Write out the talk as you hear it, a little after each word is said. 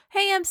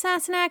Hey,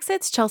 Obsassenachs,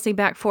 it's Chelsea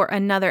back for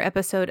another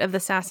episode of the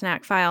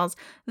Sassenach Files.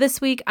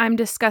 This week, I'm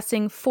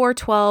discussing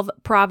 412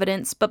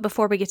 Providence, but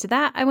before we get to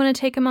that, I want to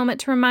take a moment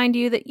to remind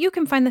you that you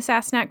can find the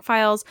Sassenach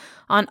Files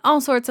on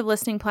all sorts of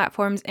listening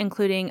platforms,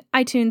 including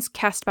iTunes,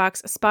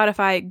 CastBox,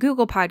 Spotify,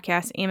 Google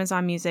Podcasts,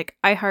 Amazon Music,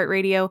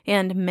 iHeartRadio,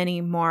 and many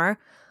more.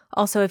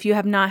 Also, if you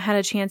have not had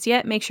a chance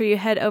yet, make sure you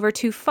head over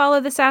to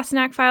follow the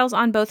Sassenach Files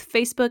on both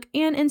Facebook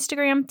and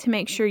Instagram to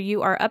make sure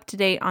you are up to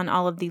date on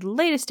all of the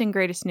latest and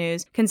greatest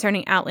news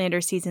concerning Outlander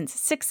Seasons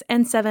 6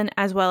 and 7,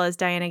 as well as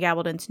Diana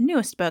Gabaldon's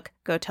newest book,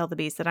 Go Tell the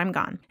Bees That I'm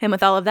Gone. And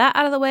with all of that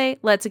out of the way,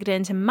 let's get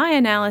into my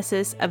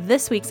analysis of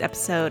this week's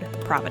episode,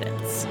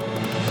 Providence.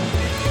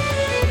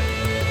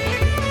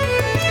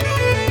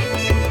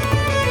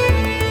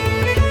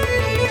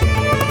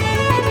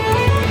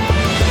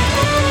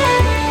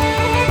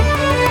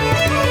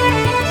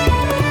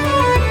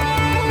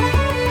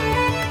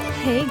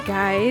 Hey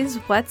guys,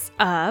 what's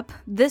up?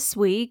 This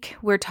week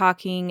we're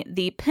talking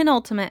the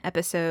penultimate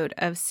episode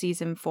of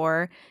season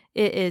 4.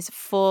 It is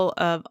full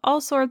of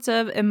all sorts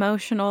of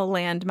emotional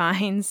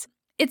landmines.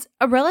 It's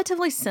a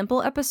relatively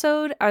simple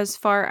episode as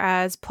far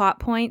as plot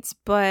points,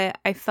 but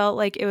I felt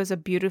like it was a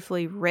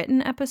beautifully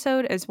written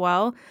episode as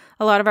well.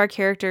 A lot of our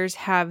characters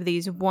have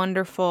these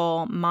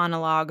wonderful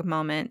monologue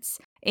moments,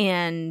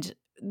 and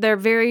they're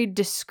very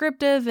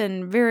descriptive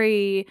and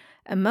very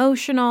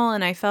emotional,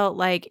 and I felt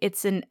like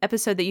it's an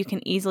episode that you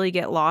can easily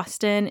get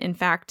lost in. In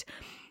fact,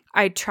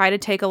 I try to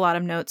take a lot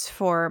of notes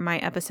for my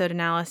episode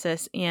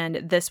analysis, and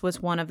this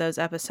was one of those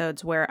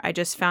episodes where I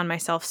just found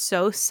myself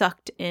so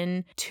sucked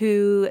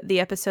into the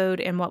episode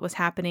and what was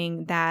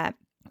happening that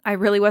I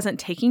really wasn't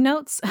taking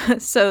notes.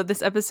 So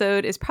this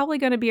episode is probably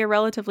going to be a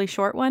relatively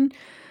short one.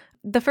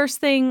 The first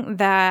thing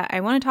that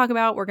I want to talk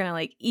about, we're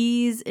going to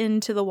ease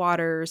into the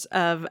waters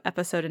of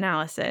episode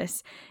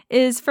analysis,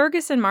 is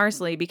Fergus and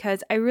Marsali,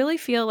 because I really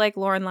feel like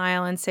Lauren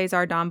Lyle and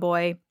Cesar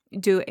Domboy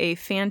do a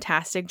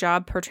fantastic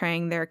job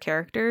portraying their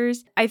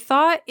characters. I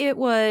thought it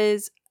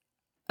was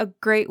a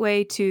great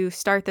way to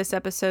start this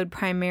episode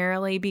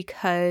primarily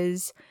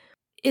because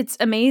it's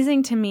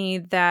amazing to me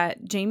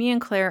that Jamie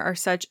and Claire are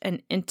such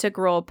an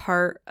integral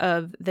part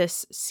of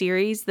this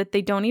series that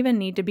they don't even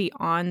need to be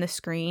on the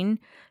screen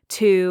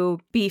to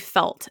be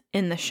felt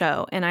in the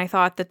show. And I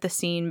thought that the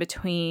scene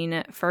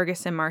between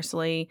Fergus and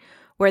Marsali,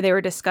 where they were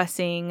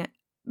discussing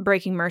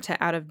breaking Myrta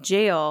out of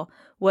jail,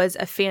 was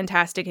a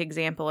fantastic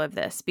example of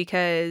this,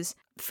 because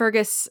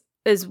Fergus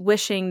is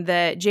wishing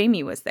that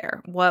Jamie was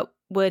there. What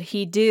would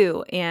he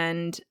do?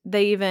 And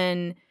they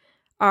even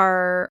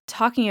are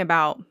talking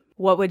about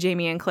what would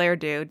Jamie and Claire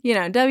do? You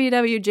know,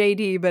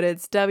 WWJD, but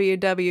it's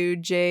WWJCD.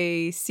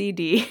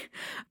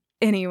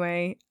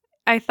 Anyway,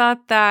 I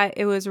thought that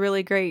it was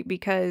really great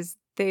because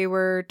they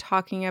were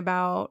talking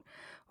about,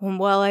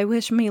 well, I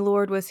wish my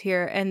Lord was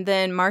here. And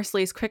then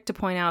Marsali's quick to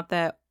point out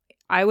that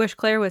I wish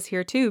Claire was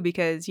here too,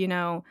 because, you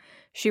know,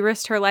 she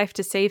risked her life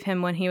to save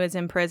him when he was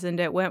imprisoned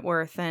at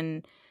Wentworth,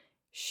 and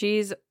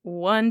she's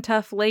one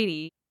tough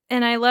lady.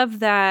 And I love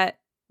that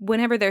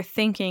whenever they're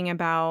thinking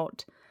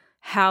about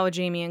how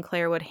Jamie and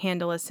Claire would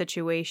handle a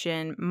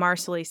situation,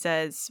 Marsali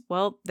says,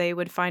 well, they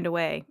would find a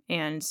way,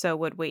 and so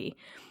would we.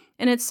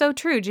 And it's so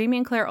true. Jamie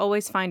and Claire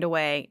always find a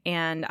way,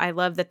 and I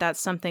love that that's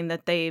something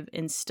that they've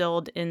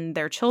instilled in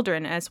their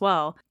children as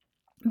well.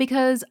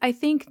 Because I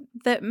think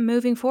that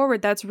moving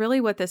forward, that's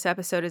really what this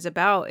episode is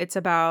about. It's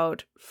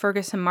about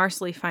Fergus and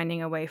Marsali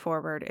finding a way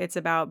forward. It's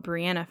about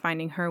Brianna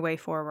finding her way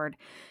forward.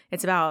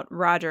 It's about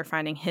Roger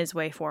finding his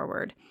way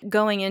forward.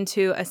 Going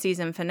into a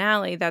season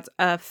finale, that's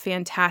a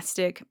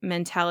fantastic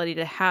mentality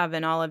to have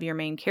in all of your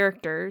main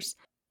characters.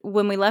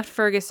 When we left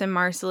Fergus and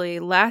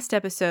Marsali last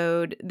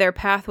episode, their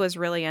path was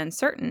really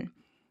uncertain.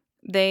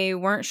 They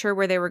weren't sure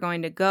where they were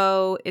going to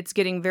go. It's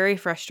getting very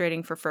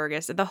frustrating for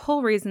Fergus. The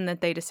whole reason that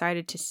they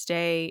decided to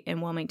stay in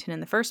Wilmington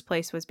in the first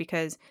place was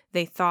because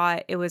they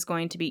thought it was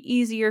going to be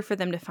easier for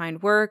them to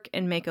find work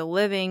and make a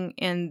living,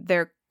 and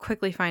they're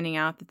quickly finding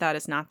out that that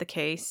is not the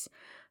case.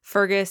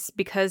 Fergus,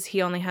 because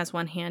he only has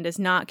one hand, is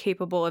not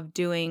capable of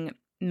doing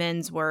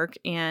men's work,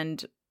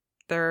 and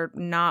they're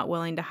not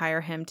willing to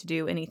hire him to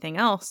do anything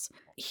else.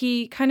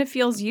 He kind of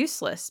feels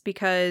useless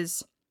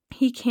because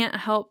he can't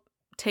help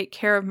take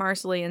care of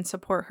Marsali and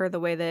support her the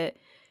way that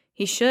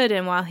he should.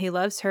 And while he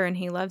loves her and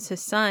he loves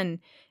his son,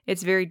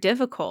 it's very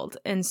difficult.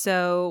 And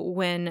so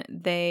when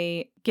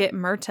they get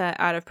Myrta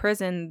out of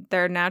prison,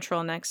 their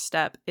natural next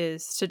step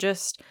is to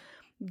just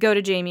go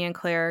to Jamie and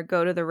Claire,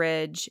 go to the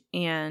Ridge,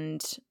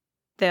 and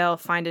they'll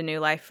find a new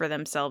life for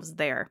themselves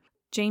there.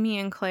 Jamie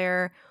and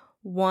Claire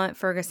want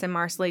Fergus and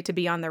Marsali to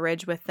be on the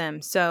Ridge with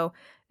them. So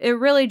it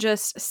really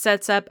just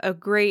sets up a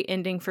great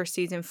ending for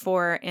season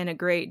 4 and a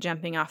great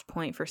jumping off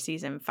point for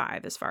season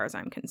 5 as far as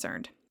I'm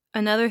concerned.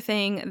 Another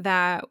thing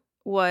that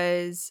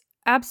was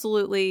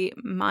absolutely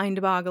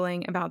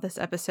mind-boggling about this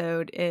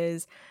episode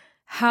is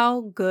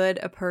how good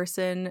a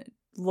person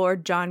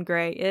Lord John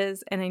Grey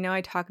is. And I know I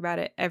talk about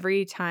it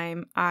every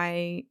time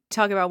I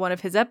talk about one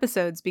of his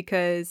episodes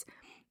because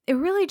it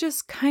really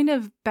just kind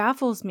of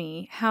baffles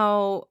me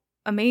how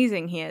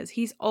amazing he is.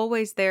 He's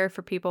always there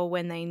for people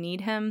when they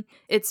need him.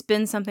 It's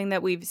been something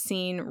that we've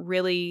seen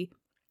really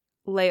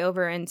lay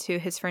over into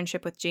his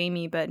friendship with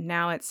Jamie, but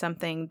now it's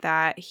something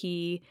that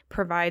he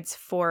provides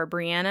for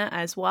Brianna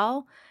as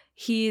well.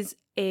 He's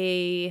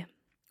a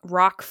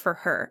rock for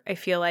her, I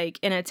feel like,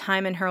 in a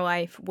time in her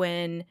life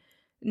when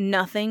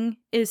nothing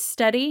is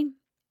steady.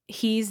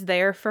 He's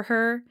there for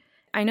her.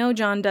 I know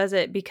John does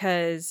it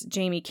because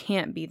Jamie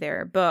can't be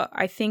there, but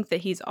I think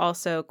that he's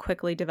also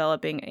quickly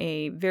developing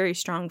a very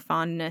strong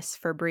fondness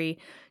for Bree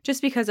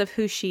just because of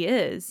who she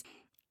is.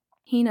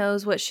 He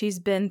knows what she's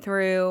been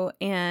through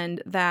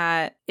and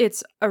that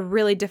it's a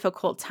really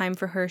difficult time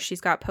for her.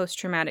 She's got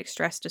post-traumatic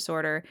stress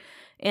disorder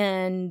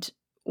and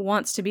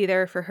wants to be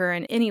there for her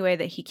in any way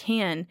that he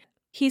can.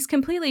 He's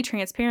completely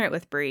transparent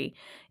with Bree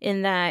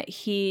in that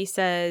he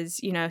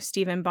says,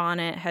 Stephen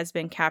Bonnet has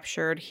been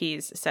captured.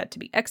 He's set to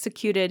be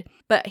executed,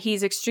 but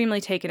he's extremely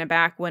taken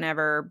aback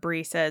whenever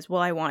Bree says,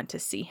 well, I want to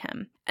see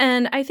him.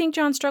 And I think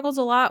John struggles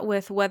a lot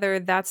with whether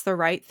that's the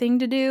right thing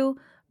to do,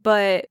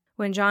 but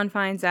when John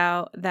finds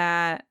out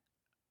that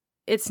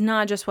it's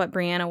not just what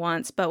Brianna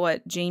wants, but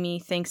what Jamie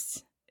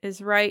thinks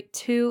is right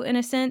too, in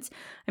a sense.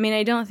 I mean,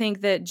 I don't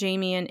think that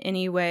Jamie in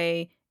any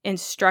way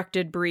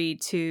instructed Bree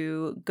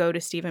to go to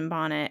Stephen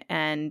Bonnet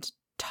and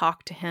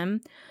talk to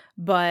him,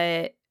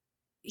 but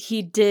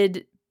he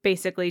did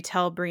basically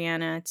tell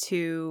Brianna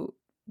to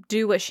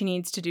do what she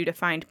needs to do to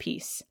find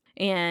peace.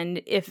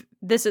 And if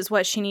this is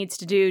what she needs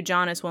to do,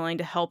 John is willing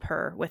to help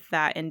her with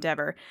that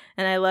endeavor.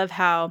 And I love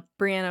how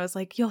Brianna was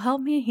like, you'll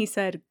help me? He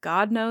said,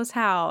 God knows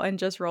how, and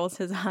just rolls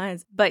his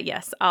eyes. But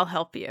yes, I'll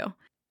help you.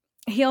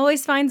 He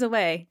always finds a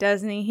way,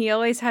 doesn't he? He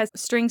always has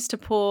strings to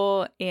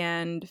pull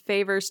and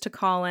favors to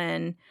call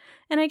in.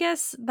 And I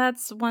guess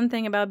that's one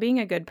thing about being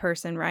a good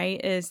person, right?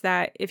 Is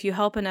that if you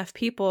help enough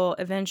people,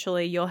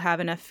 eventually you'll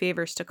have enough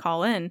favors to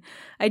call in.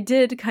 I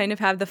did kind of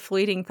have the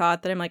fleeting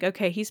thought that I'm like,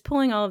 okay, he's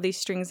pulling all of these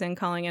strings and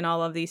calling in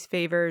all of these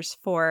favors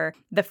for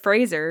the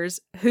Frasers.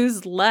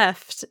 Who's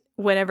left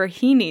whenever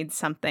he needs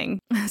something?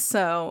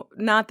 So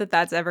not that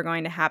that's ever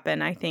going to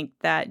happen. I think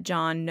that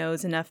John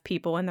knows enough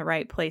people in the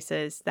right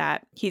places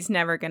that he's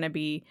never going to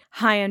be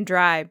high and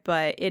dry,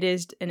 but it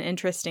is an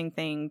interesting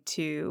thing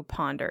to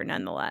ponder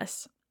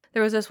nonetheless.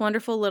 There was this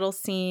wonderful little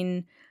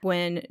scene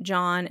when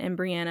John and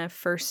Brianna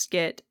first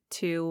get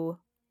to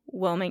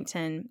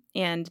Wilmington,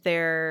 and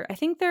I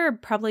think they're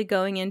probably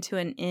going into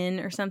an inn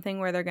or something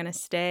where they're going to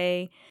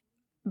stay.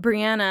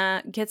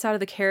 Brianna gets out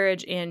of the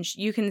carriage and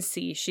you can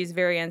see she's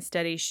very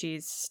unsteady.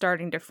 She's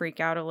starting to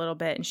freak out a little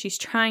bit and she's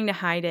trying to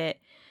hide it.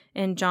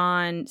 And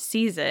John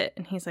sees it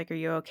and he's like, are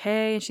you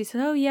okay? And she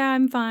said, oh yeah,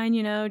 I'm fine,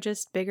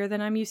 just bigger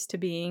than I'm used to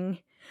being.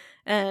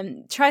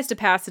 And tries to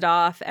pass it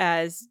off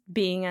as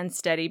being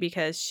unsteady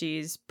because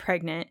she's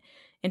pregnant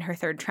in her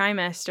 3rd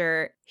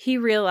trimester. He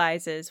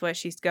realizes what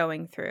she's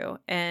going through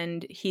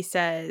and he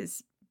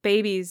says,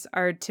 babies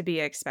are to be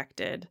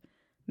expected.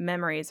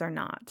 Memories are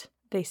not.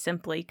 They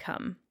simply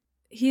come.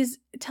 He's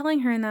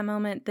telling her in that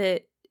moment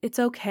that it's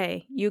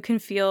okay. You can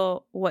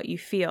feel what you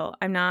feel.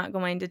 I'm not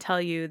going to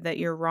tell you that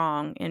you're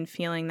wrong in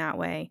feeling that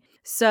way.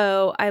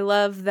 So I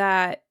love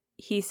that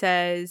he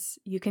says,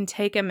 you can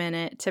take a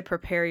minute to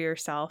prepare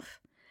yourself.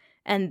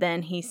 And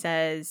then he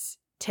says,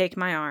 take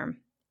my arm.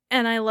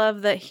 And I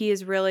love that he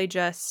is really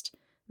just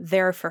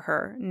there for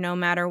her no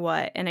matter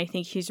what. And I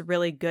think he's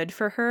really good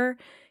for her.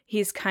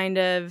 He's kind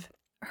of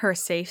her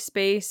safe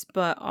space,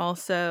 but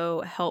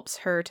also helps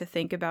her to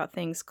think about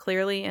things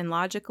clearly and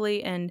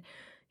logically. And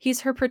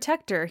he's her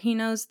protector. He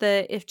knows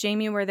that if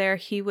Jamie were there,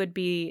 he would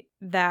be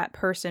that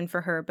person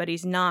for her, but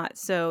he's not.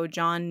 So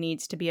John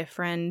needs to be a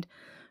friend,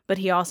 but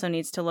he also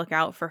needs to look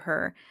out for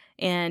her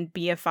and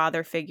be a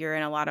father figure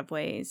in a lot of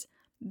ways.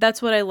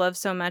 That's what I love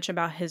so much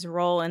about his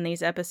role in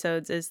these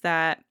episodes is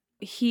that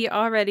he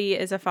already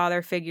is a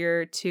father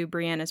figure to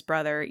Brianna's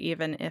brother,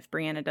 even if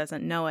Brianna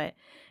doesn't know it.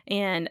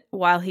 And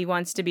while he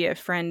wants to be a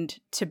friend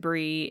to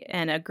Bree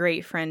and a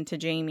great friend to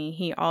Jamie,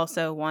 he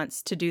also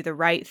wants to do the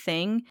right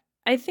thing.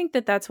 I think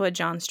that that's what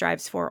John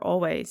strives for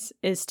always,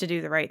 is to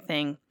do the right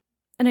thing.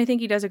 And I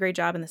think he does a great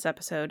job in this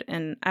episode.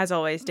 And as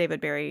always, David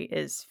Barry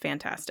is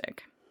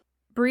fantastic.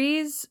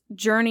 Bree's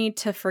journey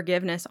to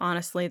forgiveness,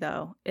 honestly,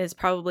 though, is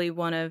probably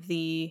one of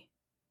the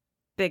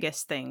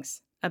biggest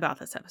things about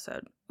this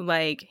episode.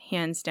 Like,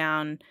 hands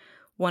down,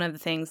 one of the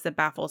things that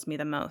baffles me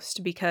the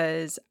most,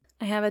 because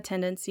I have a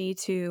tendency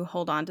to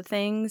hold on to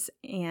things,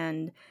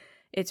 and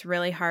it's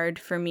really hard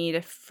for me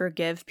to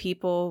forgive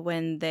people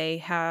when they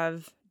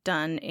have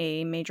done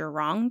a major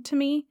wrong to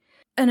me.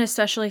 And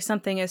especially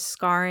something as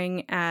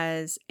scarring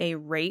as a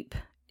rape.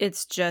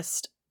 It's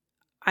just,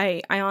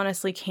 I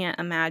honestly can't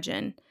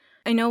imagine.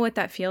 I know what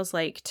that feels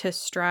like to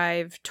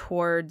strive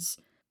towards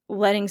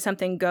letting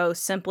something go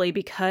simply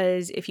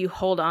because if you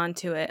hold on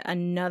to it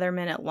another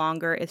minute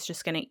longer, it's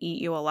just going to eat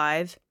you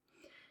alive.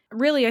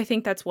 Really, I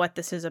think that's what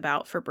this is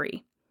about for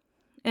Bree.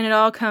 And it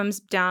all comes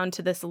down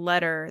to this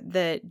letter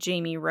that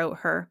Jamie wrote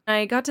her.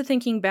 I got to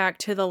thinking back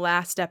to the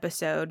last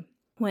episode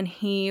when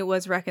he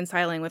was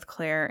reconciling with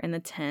Claire in the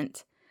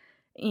tent.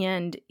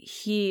 And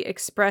he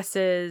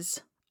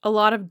expresses a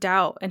lot of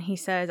doubt. And he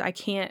says, I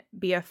can't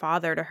be a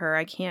father to her.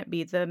 I can't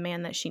be the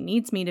man that she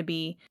needs me to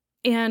be.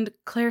 And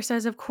Claire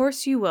says, of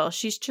course you will.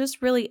 She's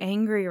just really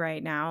angry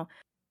right now.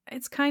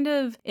 It's kind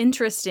of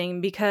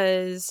interesting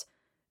because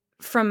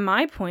from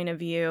my point of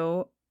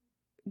view,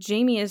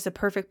 Jamie is the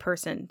perfect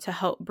person to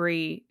help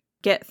Bree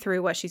get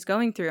through what she's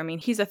going through. I mean,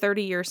 he's a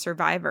 30-year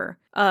survivor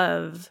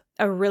of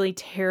a really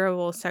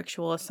terrible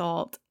sexual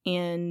assault,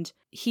 and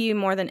he,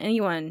 more than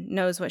anyone,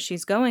 knows what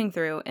she's going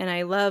through. And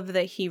I love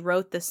that he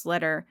wrote this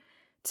letter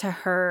to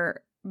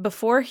her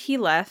before he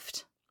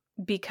left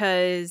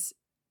because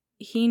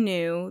he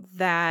knew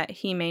that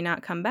he may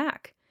not come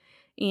back.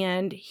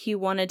 And he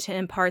wanted to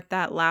impart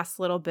that last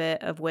little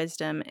bit of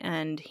wisdom,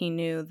 and he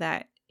knew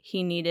that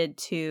he needed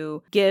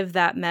to give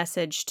that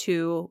message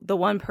to the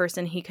one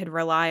person he could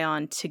rely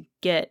on to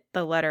get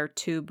the letter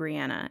to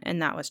Brianna,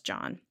 and that was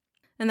John.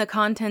 And the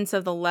contents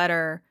of the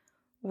letter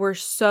were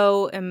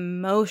so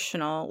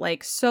emotional,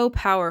 like so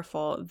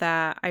powerful,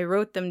 that I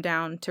wrote them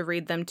down to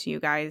read them to you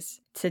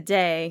guys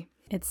today.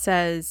 It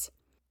says,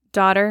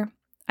 "Daughter,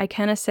 I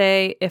canna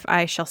say if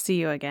I shall see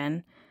you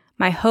again.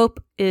 My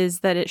hope is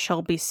that it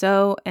shall be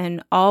so,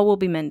 and all will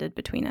be mended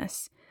between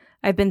us.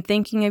 I've been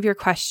thinking of your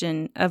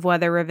question of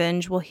whether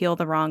revenge will heal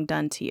the wrong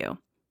done to you.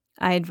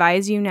 I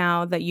advise you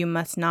now that you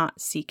must not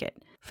seek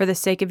it. For the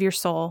sake of your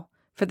soul,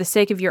 for the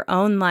sake of your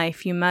own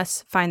life, you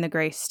must find the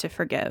grace to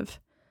forgive.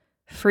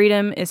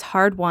 Freedom is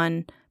hard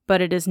won,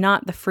 but it is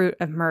not the fruit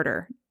of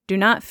murder. Do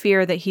not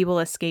fear that he will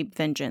escape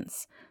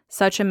vengeance.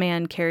 Such a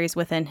man carries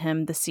within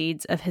him the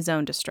seeds of his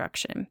own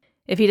destruction.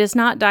 If he does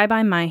not die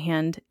by my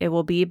hand, it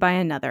will be by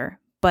another,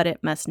 but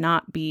it must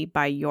not be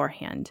by your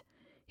hand.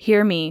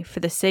 Hear me for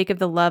the sake of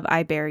the love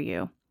I bear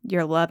you.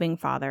 Your loving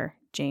father,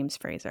 James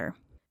Fraser."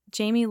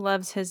 Jamie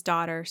loves his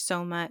daughter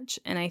so much,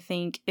 and I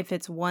think if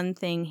it's one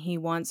thing he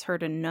wants her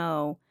to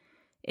know,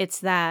 it's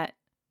that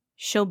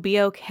she'll be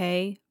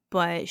okay,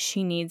 but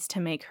she needs to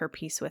make her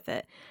peace with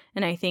it.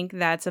 And I think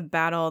that's a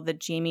battle that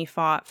Jamie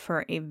fought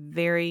for a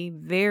very,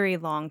 very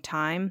long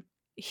time.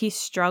 He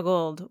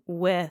struggled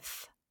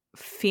with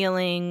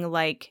feeling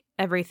like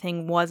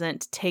everything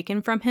wasn't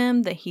taken from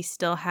him, that he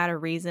still had a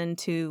reason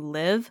to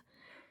live.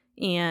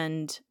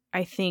 And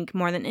I think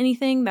more than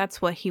anything,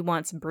 that's what he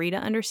wants Bree to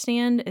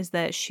understand, is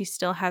that she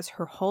still has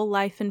her whole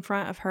life in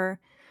front of her,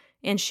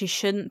 and she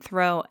shouldn't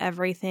throw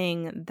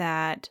everything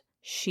that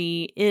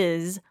she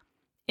is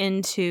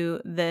into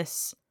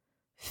this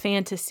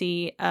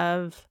fantasy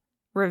of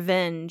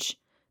revenge,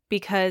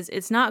 because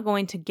it's not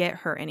going to get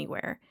her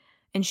anywhere.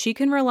 And she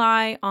can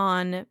rely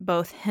on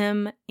both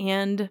him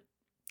and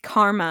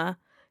karma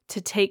to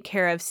take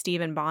care of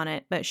Stephen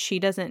Bonnet, but she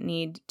doesn't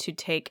need to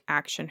take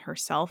action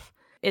herself.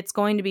 It's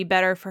going to be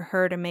better for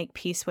her to make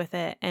peace with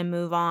it and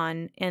move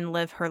on and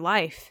live her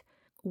life.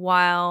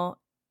 While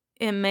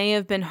it may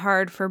have been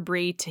hard for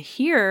Bree to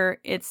hear,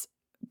 it's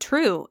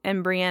true,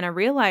 and Brianna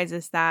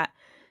realizes that.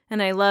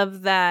 And I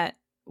love that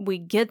we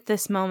get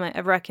this moment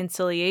of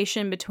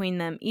reconciliation between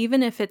them,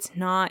 even if it's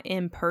not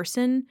in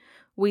person.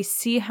 We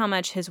see how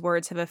much his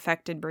words have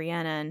affected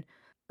Brianna. And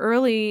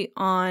early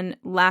on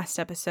last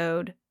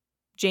episode,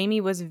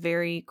 Jamie was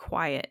very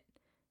quiet.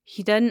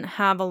 He didn't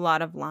have a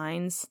lot of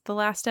lines the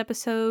last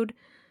episode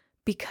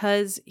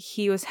because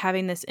he was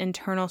having this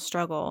internal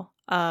struggle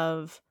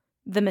of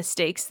the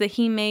mistakes that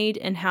he made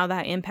and how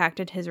that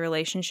impacted his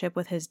relationship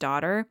with his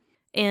daughter.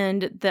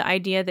 And the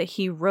idea that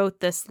he wrote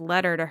this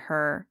letter to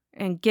her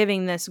and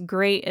giving this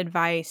great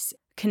advice,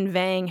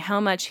 conveying how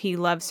much he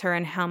loves her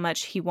and how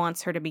much he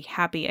wants her to be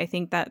happy. I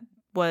think that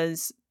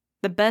was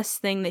the best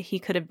thing that he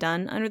could have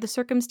done under the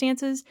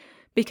circumstances,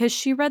 because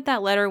she read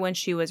that letter when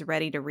she was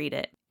ready to read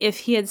it. If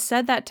he had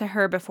said that to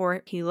her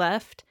before he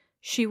left,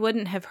 she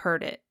wouldn't have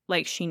heard it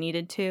like she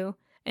needed to.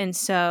 And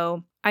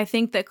so I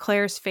think that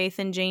Claire's faith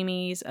in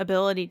Jamie's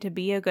ability to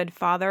be a good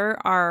father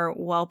are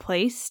well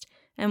placed.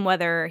 And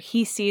whether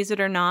he sees it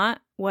or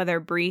not, whether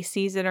Bree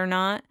sees it or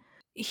not,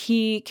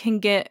 he can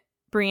get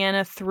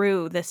Brianna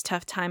through this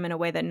tough time in a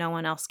way that no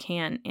one else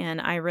can. And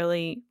I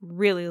really,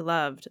 really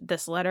loved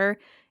this letter.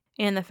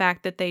 And the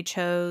fact that they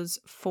chose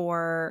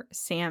for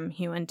Sam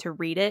Hewen to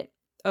read it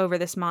over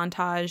this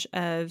montage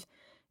of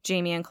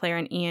Jamie and Claire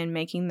and Ian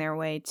making their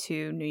way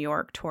to New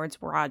York towards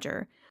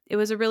Roger. It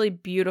was a really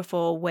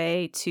beautiful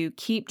way to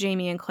keep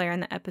Jamie and Claire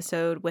in the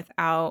episode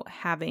without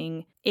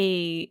having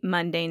a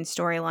mundane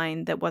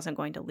storyline that wasn't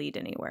going to lead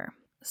anywhere.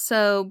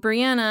 So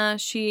Brianna,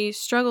 she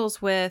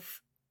struggles with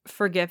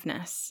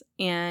forgiveness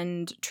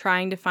and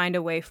trying to find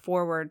a way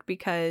forward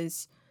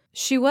because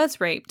she was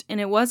raped,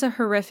 and it was a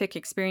horrific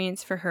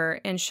experience for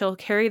her, and she'll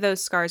carry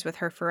those scars with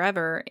her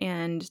forever.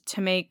 And to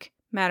make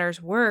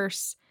matters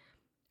worse,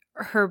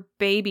 her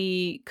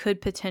baby could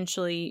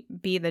potentially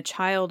be the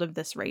child of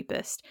this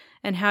rapist.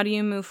 And how do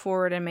you move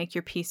forward and make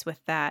your peace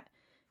with that?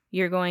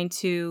 You're going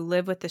to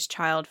live with this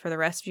child for the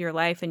rest of your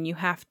life, and you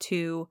have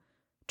to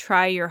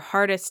try your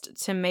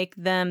hardest to make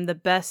them the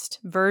best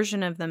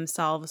version of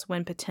themselves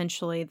when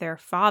potentially their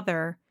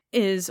father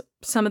is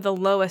some of the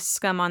lowest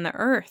scum on the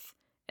earth.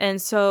 And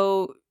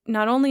so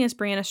not only is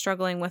Brianna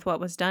struggling with what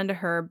was done to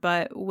her,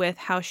 but with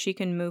how she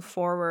can move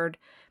forward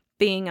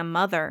being a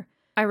mother.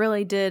 I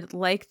really did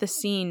like the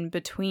scene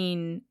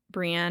between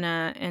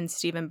Brianna and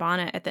Stephen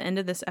Bonnet at the end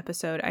of this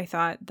episode. I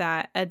thought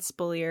that Ed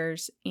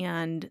Spilliers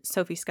and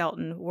Sophie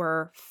Skelton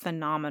were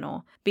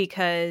phenomenal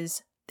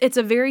because it's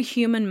a very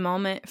human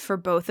moment for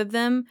both of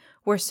them.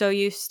 We're so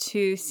used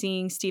to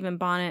seeing Stephen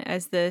Bonnet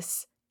as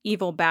this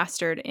evil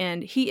bastard,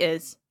 and he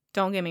is.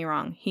 Don't get me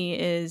wrong. He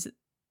is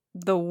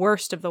the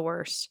worst of the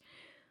worst.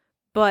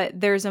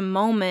 But there's a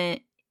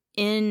moment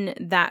in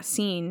that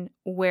scene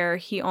where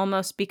he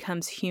almost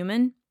becomes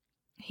human.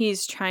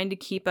 He's trying to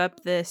keep up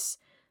this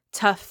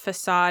tough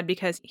facade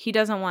because he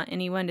doesn't want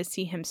anyone to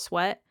see him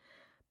sweat.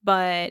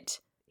 But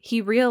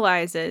he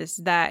realizes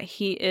that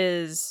he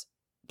is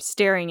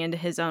staring into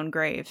his own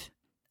grave.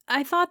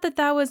 I thought that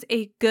that was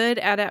a good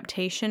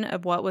adaptation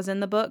of what was in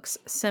the books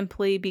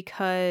simply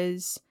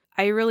because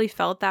I really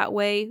felt that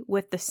way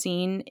with the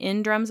scene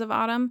in Drums of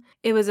Autumn.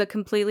 It was a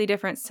completely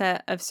different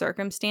set of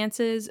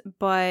circumstances,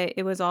 but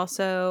it was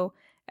also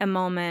a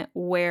moment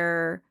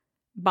where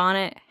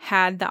Bonnet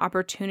had the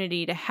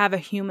opportunity to have a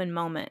human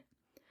moment.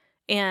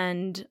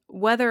 And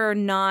whether or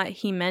not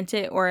he meant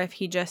it or if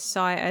he just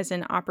saw it as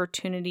an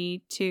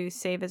opportunity to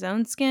save his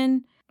own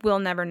skin, we'll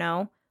never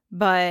know.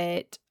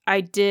 But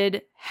I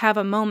did have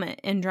a moment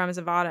in Drums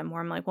of Autumn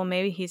where I'm like, well,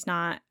 maybe he's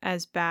not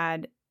as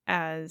bad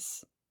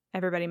as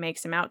everybody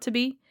makes him out to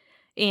be,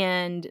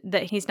 and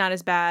that he's not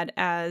as bad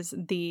as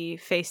the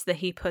face that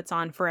he puts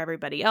on for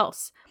everybody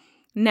else.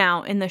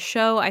 Now, in the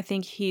show, I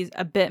think he's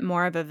a bit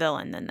more of a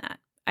villain than that.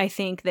 I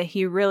think that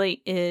he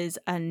really is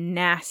a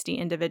nasty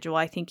individual.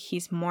 I think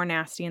he's more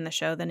nasty in the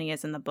show than he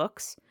is in the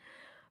books.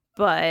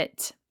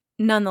 But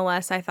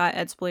nonetheless, I thought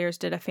Ed Spilliers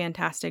did a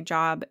fantastic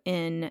job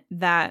in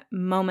that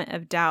moment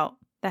of doubt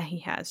that he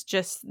has.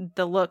 Just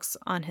the looks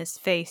on his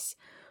face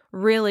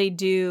really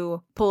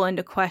do pull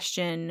into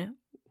question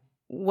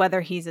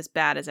whether he's as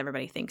bad as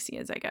everybody thinks he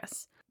is, I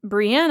guess.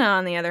 Brianna,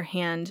 on the other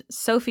hand,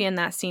 Sophie in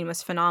that scene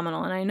was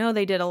phenomenal. And I know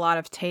they did a lot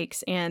of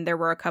takes, and there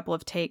were a couple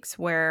of takes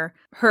where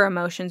her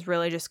emotions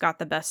really just got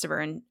the best of her.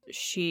 And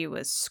she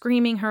was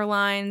screaming her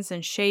lines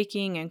and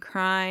shaking and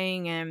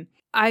crying. And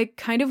I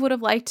kind of would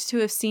have liked to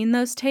have seen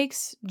those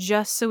takes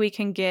just so we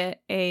can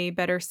get a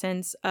better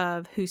sense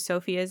of who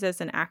Sophie is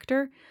as an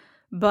actor.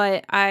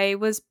 But I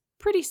was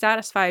pretty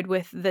satisfied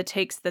with the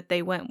takes that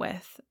they went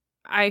with.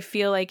 I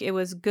feel like it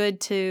was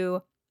good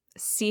to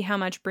see how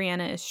much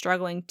Brianna is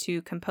struggling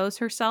to compose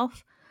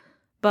herself,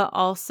 but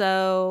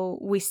also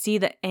we see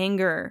the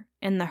anger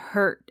and the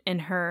hurt in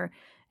her.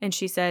 And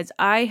she says,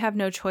 I have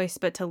no choice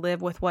but to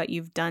live with what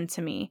you've done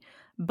to me.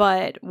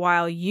 But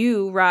while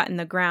you rot in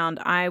the ground,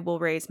 I will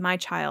raise my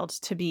child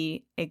to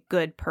be a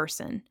good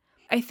person.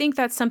 I think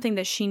that's something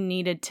that she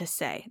needed to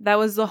say. That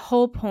was the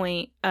whole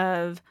point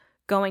of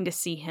going to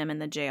see him in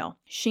the jail.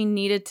 She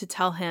needed to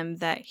tell him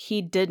that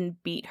he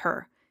didn't beat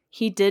her.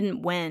 He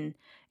didn't win.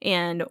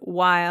 And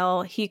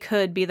while he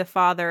could be the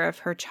father of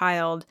her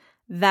child,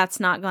 that's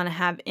not going to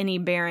have any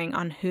bearing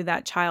on who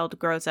that child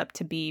grows up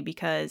to be,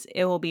 because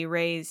it will be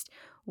raised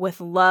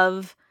with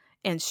love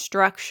and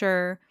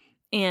structure,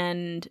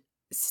 and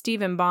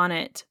Stephen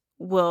Bonnet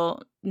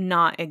will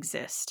not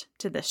exist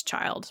to this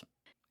child.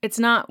 It's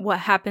not what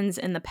happens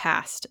in the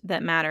past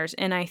that matters.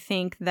 And I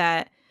think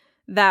that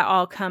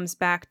all comes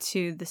back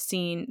to the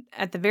scene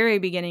at the very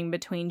beginning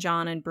between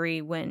John and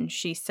Bree when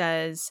she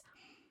says,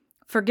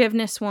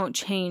 forgiveness won't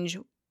change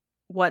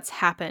what's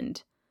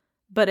happened,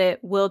 but it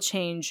will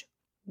change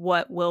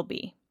what will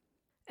be.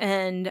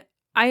 And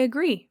I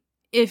agree.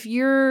 If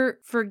you're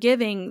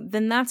forgiving,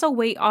 then that's a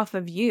weight off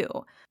of you.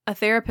 A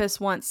therapist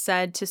once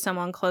said to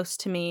someone close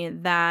to me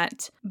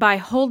that by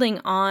holding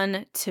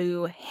on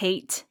to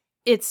hate,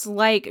 it's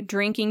like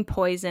drinking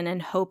poison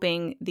and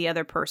hoping the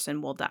other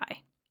person will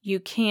die. You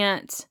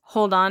can't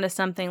hold on to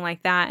something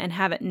like that and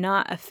have it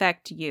not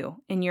affect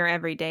you in your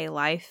everyday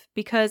life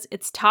because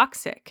it's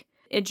toxic.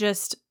 It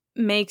just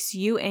makes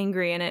you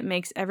angry and it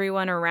makes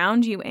everyone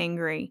around you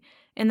angry.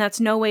 And that's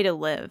no way to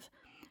live.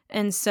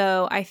 And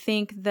so I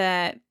think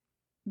that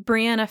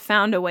Brianna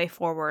found a way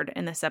forward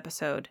in this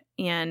episode.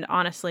 And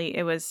honestly,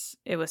 it was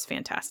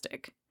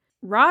fantastic.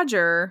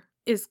 Roger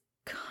is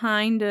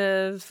kind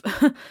of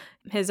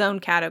his own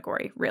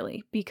category,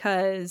 really,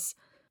 because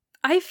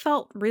I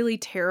felt really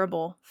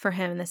terrible for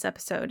him in this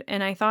episode.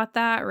 And I thought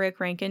that Rick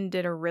Rankin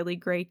did a really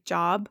great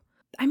job.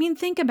 I mean,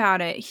 think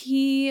about it.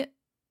 He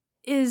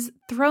is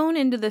thrown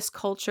into this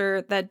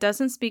culture that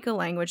doesn't speak a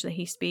language that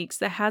he speaks,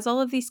 that has all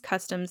of these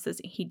customs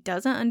that he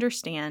doesn't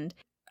understand.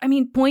 I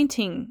mean,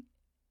 pointing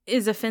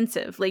is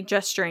offensive, like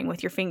gesturing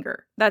with your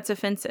finger. That's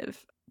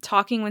offensive.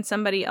 Talking when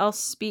somebody else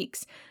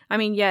speaks. I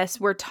mean, yes,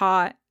 we're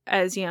taught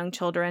as young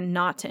children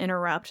not to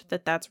interrupt,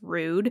 that's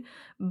rude,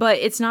 but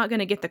it's not going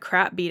to get the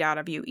crap beat out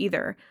of you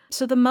either.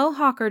 So the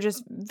Mohawk are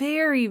just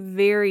very,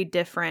 very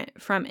different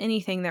from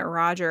anything that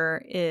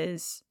Roger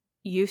is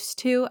used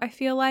to, I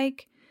feel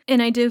like.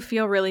 And I do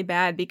feel really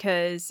bad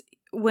because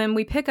when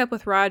we pick up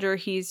with Roger,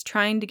 he's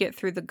trying to get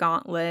through the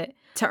gauntlet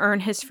to earn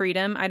his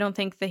freedom. I don't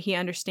think that he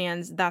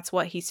understands that's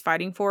what he's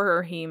fighting for,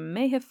 or he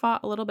may have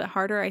fought a little bit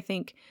harder. I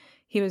think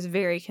he was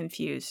very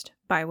confused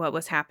by what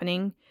was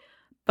happening,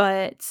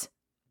 but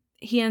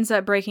he ends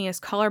up breaking his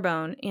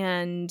collarbone,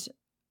 and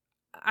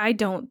I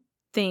don't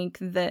think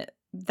that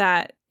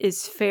that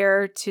is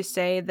fair to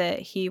say that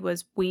he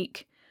was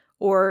weak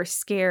or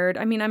scared.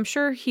 I mean, I'm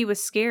sure he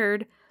was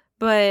scared,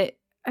 but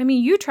I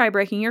mean, you try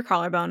breaking your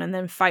collarbone and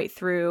then fight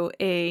through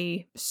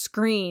a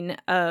screen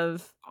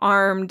of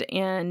armed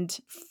and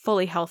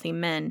fully healthy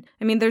men.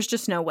 I mean, there's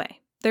just no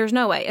way. There's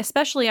no way,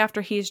 especially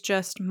after he's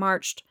just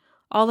marched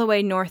all the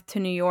way north to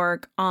New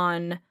York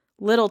on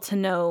little to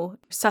no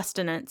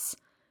sustenance.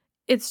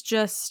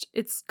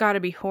 It's got to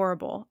be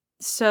horrible.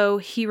 So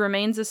he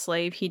remains a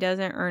slave. He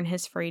doesn't earn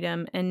his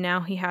freedom. And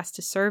now he has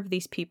to serve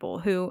these people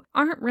who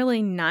aren't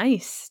really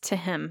nice to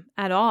him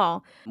at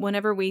all.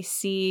 Whenever we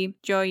see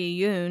Jo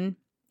Yoon,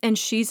 and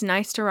she's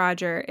nice to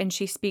Roger and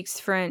she speaks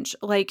French,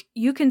 like,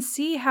 you can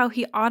see how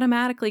he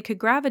automatically could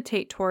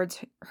gravitate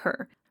towards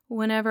her.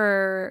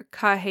 Whenever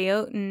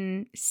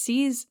Caheoten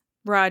sees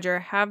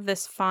Roger have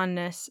this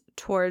fondness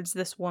towards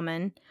this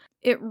woman,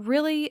 it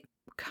really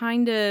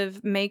kind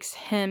of makes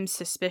him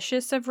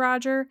suspicious of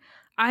Roger.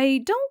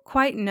 I don't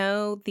quite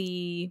know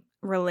the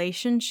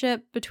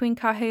relationship between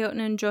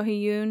Caheoten and Jo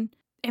Yoon.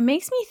 It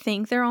makes me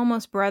think they're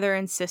almost brother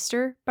and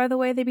sister by the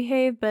way they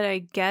behave, but I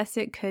guess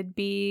it could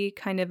be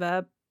kind of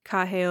a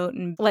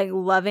Caheoten like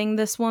loving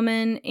this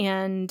woman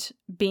and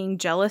being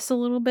jealous a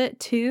little bit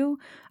too.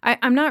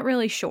 I'm not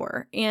really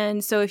sure.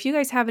 And so if you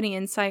guys have any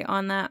insight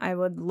on that, I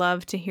would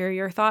love to hear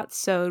your thoughts.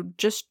 So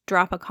just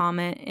drop a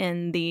comment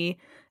in the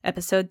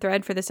episode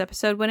thread for this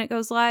episode when it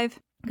goes live.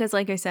 Because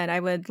like I said,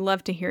 I would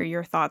love to hear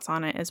your thoughts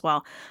on it as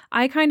well.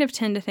 I kind of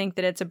tend to think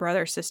that it's a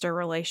brother-sister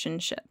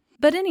relationship.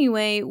 But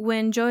anyway,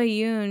 when Jo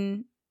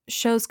Yoon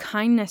shows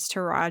kindness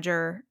to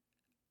Roger,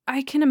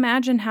 I can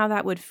imagine how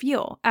that would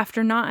feel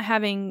after not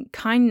having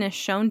kindness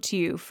shown to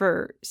you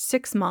for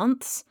 6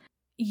 months.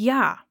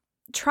 Yeah,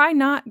 try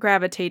not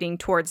gravitating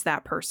towards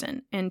that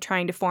person and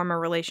trying to form a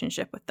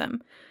relationship with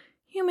them.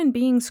 Human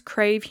beings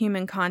crave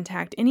human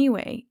contact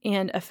anyway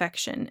and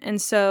affection.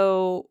 And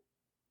so,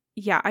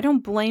 yeah, I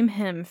don't blame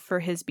him for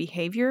his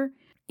behavior.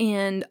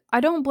 And I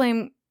don't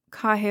blame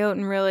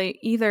Caheoten really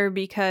either,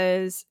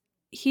 because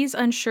he's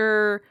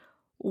unsure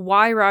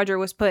why Roger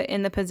was put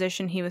in the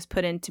position he was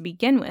put in to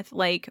begin with.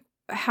 Like,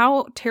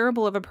 how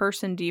terrible of a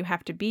person do you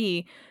have to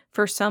be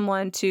for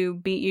someone to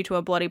beat you to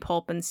a bloody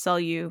pulp and sell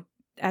you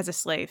as a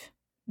slave?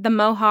 The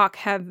Mohawk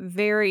have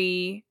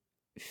very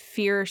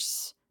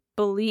fierce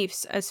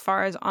beliefs as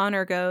far as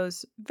honor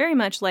goes, very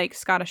much like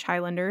Scottish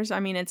Highlanders. I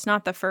mean, it's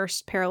not the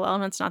first parallel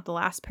and it's not the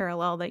last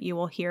parallel that you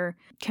will hear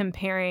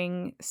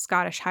comparing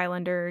Scottish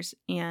Highlanders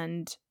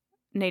and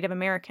Native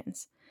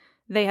Americans.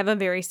 They have a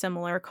very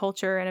similar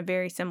culture and a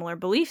very similar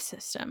belief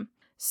system.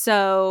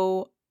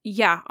 So,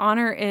 yeah,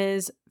 honor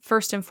is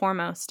first and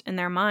foremost in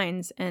their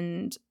minds,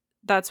 and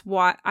that's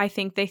why I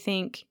think they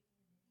think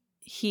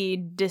he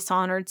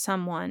dishonored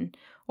someone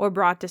or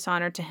brought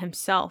dishonor to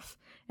himself.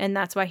 And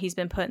that's why he's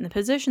been put in the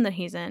position that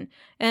he's in.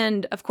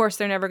 And of course,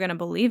 they're never going to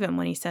believe him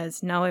when he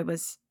says, no, it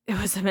was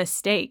a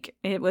mistake.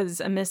 It was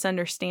a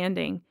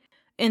misunderstanding.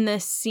 In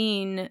this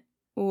scene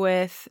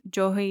with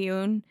Jo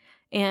Yoon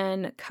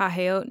and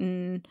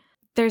Caheoten,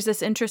 there's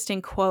this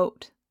interesting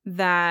quote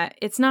that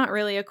it's not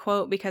really a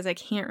quote because I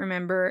can't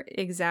remember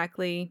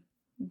exactly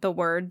the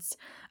words.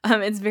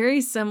 It's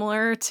very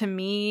similar to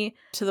me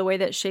to the way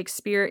that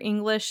Shakespeare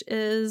English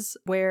is,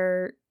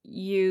 where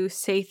you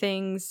say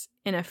things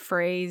in a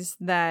phrase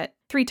that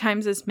 3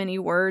 times as many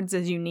words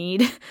as you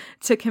need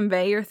to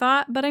convey your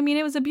thought. But I mean,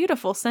 it was a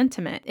beautiful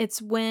sentiment.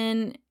 It's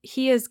when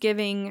he is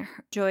giving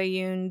Jo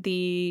Yoon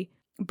the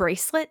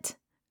bracelet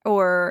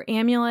or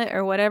amulet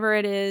or whatever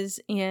it is,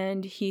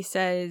 and he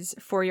says,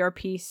 for your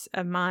peace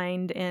of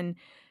mind, and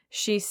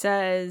she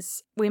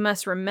says, we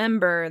must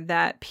remember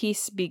that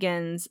peace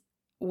begins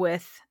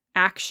with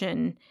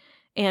action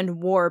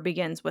and war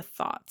begins with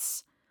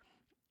thoughts.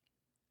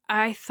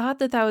 I thought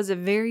that was a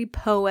very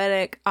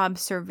poetic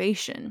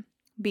observation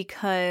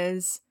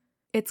because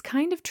it's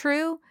kind of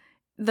true.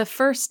 The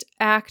first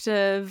act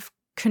of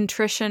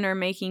contrition or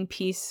making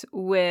peace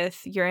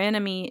with your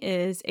enemy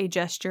is a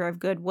gesture of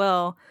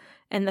goodwill.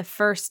 And the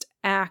first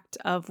act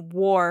of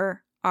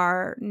war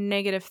are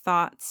negative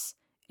thoughts,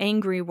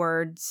 angry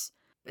words,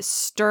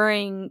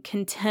 stirring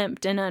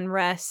contempt and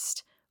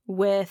unrest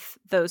with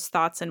those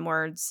thoughts and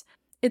words.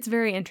 It's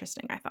very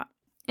interesting, I thought.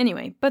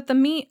 Anyway, but the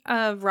meat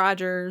of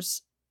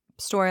Roger's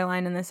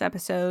storyline in this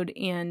episode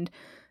and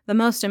the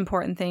most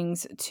important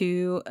things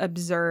to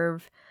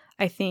observe,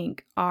 I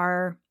think,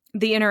 are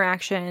the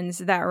interactions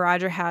that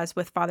Roger has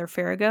with Father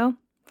Farrago,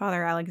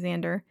 Father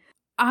Alexander.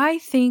 I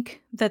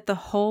think that the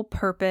whole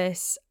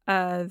purpose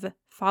of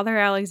Father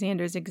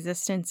Alexander's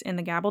existence in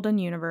the Gabaldon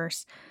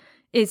universe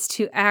is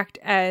to act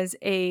as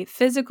a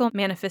physical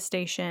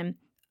manifestation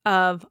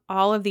of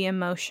all of the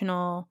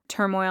emotional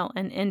turmoil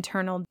and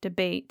internal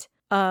debate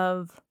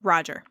of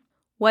Roger.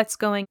 What's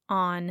going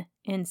on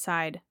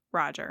inside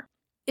Roger?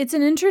 It's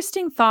an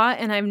interesting thought,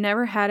 and I've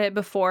never had it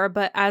before,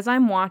 but as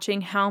I'm watching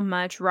how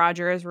much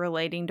Roger is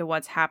relating to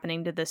what's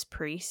happening to this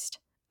priest,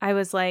 I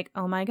was like,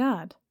 oh my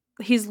God,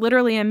 he's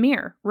literally a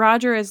mirror.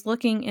 Roger is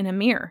looking in a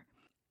mirror.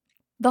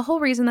 The whole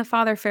reason that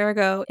Father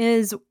Farrago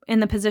is in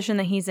the position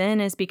that he's in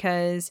is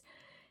because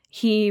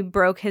he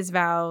broke his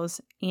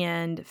vows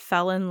and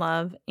fell in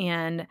love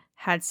and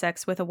had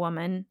sex with a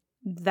woman.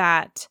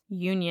 That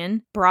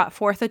union brought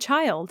forth a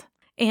child.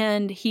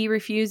 And he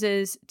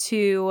refuses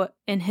to,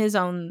 in his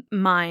own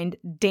mind,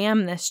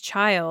 damn this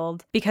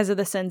child because of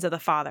the sins of the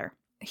father.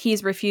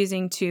 He's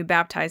refusing to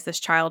baptize this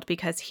child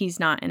because he's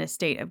not in a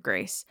state of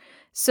grace.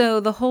 So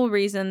the whole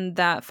reason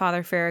that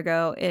Father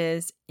Farrago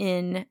is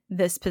in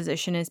this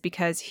position is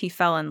because he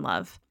fell in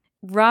love.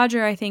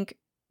 Roger, I think,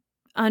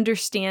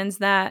 understands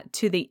that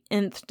to the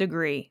nth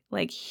degree.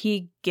 Like,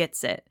 he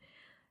gets it.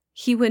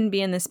 He wouldn't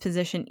be in this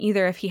position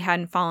either if he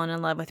hadn't fallen in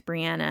love with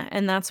Brianna.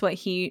 And that's what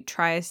he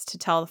tries to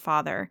tell the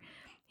father.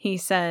 He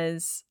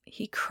says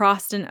he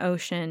crossed an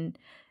ocean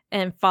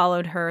and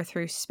followed her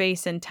through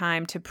space and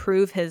time to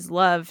prove his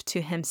love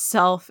to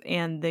himself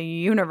and the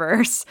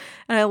universe.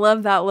 And I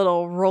love that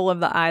little roll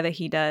of the eye that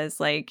he does.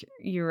 Like,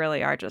 you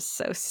really are just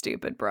so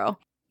stupid, bro.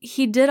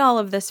 He did all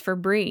of this for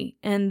Bri.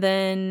 And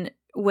then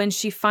when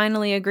she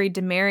finally agreed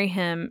to marry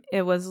him,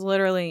 it was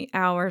literally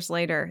hours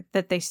later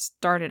that they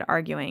started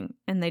arguing,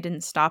 and they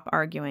didn't stop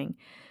arguing.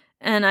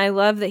 And I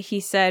love that he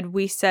said,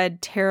 we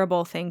said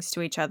terrible things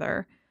to each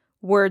other,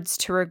 words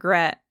to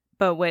regret,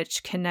 but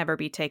which can never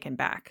be taken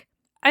back.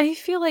 I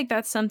feel like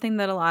that's something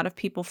that a lot of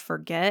people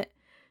forget,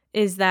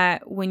 is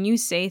that when you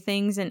say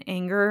things in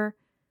anger,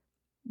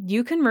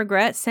 you can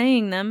regret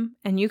saying them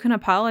and you can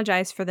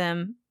apologize for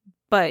them,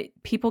 but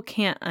people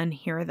can't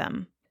unhear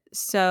them.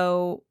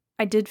 So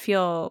I did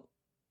feel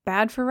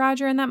bad for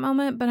Roger in that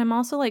moment, but I'm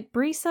also like,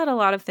 Bri said a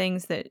lot of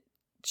things that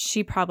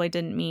she probably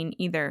didn't mean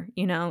either,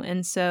 you know?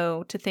 And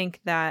so to think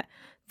that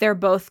they're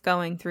both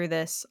going through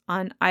this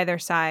on either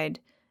side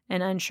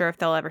and unsure if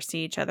they'll ever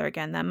see each other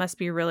again, that must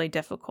be really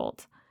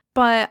difficult.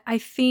 But I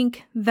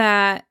think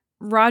that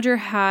Roger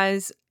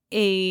has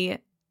a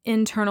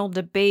internal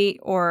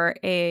debate or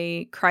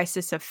a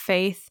crisis of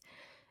faith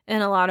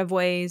in a lot of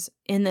ways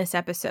in this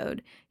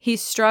episode.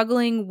 He's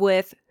struggling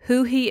with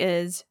who he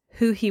is,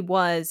 who he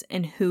was,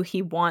 and who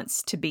he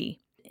wants to be.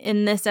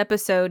 In this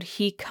episode,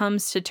 he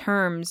comes to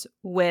terms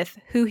with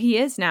who he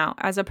is now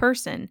as a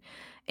person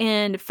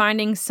and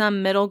finding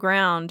some middle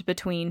ground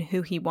between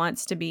who he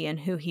wants to be and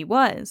who he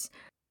was.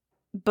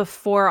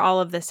 Before all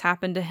of this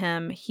happened to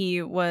him,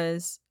 he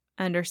was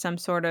under some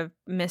sort of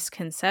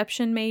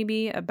misconception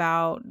maybe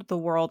about the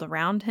world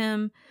around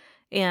him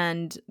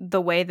and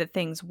the way that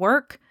things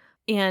work.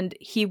 And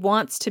he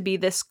wants to be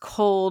this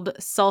cold,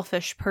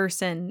 selfish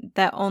person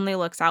that only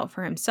looks out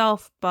for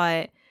himself,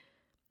 but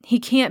he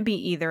can't be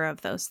either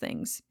of those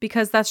things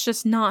because that's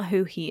just not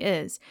who he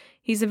is.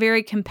 He's a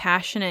very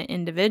compassionate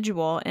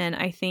individual, and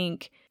I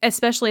think,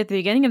 especially at the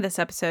beginning of this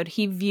episode,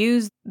 he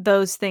views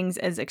those things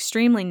as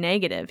extremely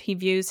negative. He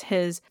views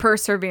his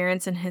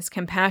perseverance and his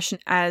compassion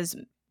as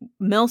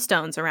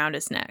millstones around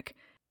his neck.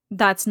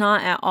 That's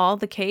not at all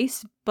the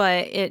case,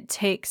 but it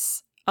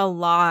takes a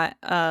lot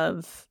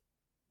of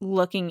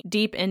looking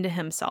deep into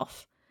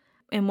himself.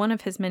 In one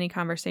of his many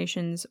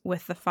conversations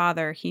with the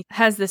father, he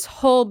has this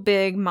whole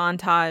big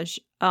montage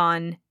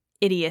on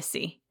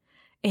idiocy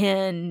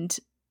and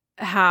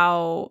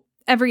how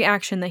every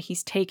action that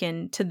he's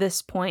taken to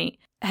this point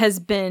has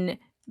been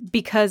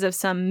because of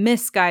some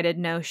misguided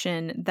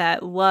notion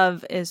that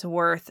love is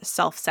worth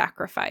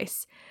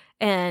self-sacrifice.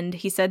 And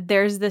he said,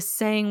 there's this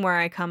saying where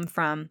I come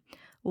from,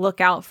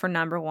 look out for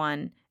number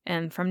one.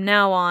 And from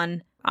now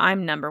on,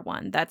 I'm number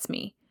one. That's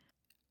me.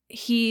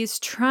 He's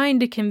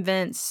trying to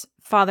convince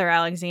Father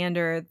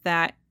Alexander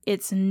that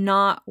it's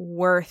not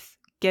worth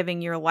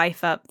giving your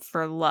life up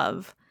for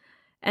love,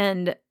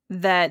 and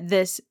that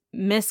this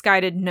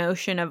misguided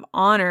notion of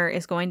honor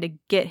is going to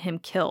get him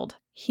killed.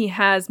 He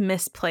has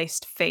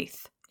misplaced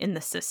faith in the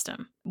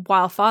system.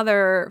 While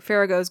Father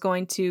Farrago is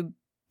going to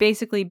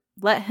basically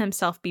let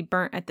himself be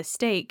burnt at the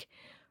stake,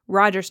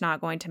 Roger's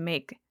not going to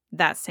make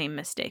that same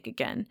mistake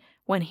again.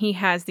 When he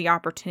has the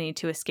opportunity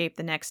to escape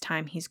the next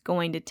time, he's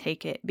going to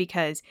take it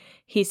because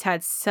he's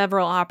had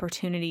several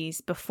opportunities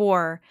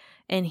before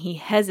and he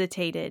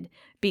hesitated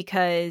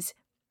because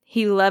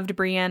he loved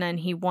Brianna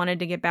and he wanted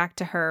to get back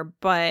to her,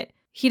 but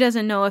he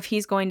doesn't know if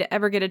he's going to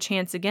ever get a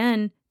chance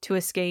again to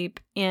escape.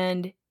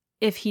 And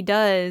if he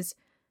does,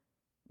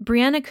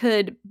 Brianna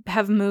could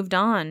have moved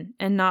on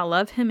and not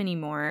love him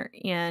anymore.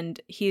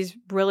 And he's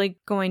really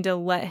going to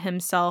let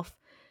himself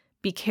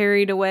be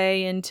carried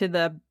away into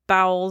the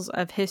bowels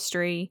of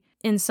history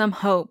in some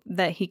hope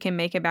that he can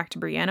make it back to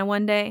Brianna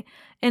one day.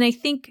 And I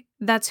think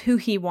that's who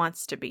he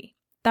wants to be.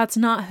 That's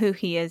not who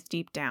he is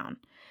deep down.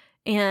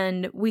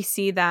 And we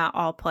see that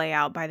all play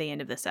out by the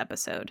end of this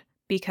episode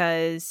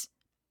because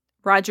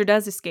Roger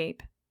does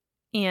escape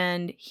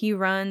and he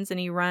runs,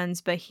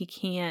 but he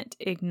can't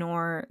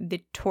ignore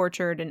the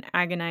tortured and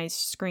agonized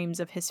screams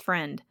of his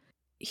friend.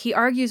 He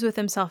argues with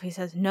himself. He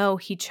says, no,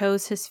 he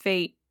chose his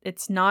fate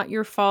It's not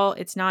your fault.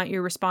 It's not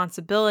your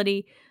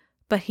responsibility,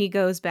 but he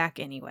goes back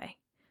anyway.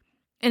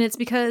 And it's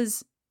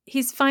because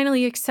he's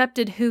finally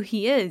accepted who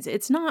he is.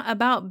 It's not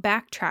about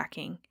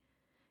backtracking.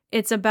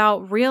 It's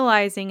about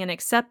realizing and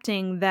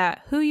accepting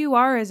that who you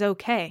are is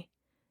okay.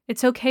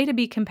 It's okay to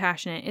be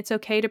compassionate. It's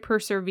okay to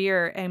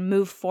persevere and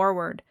move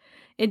forward.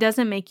 It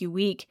doesn't make you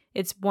weak.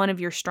 It's one of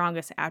your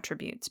strongest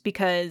attributes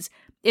because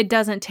it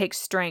doesn't take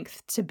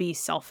strength to be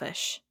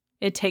selfish.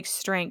 It takes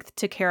strength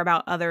to care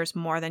about others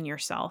more than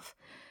yourself.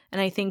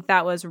 And I think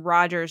that was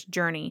Roger's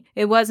journey.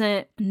 It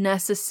wasn't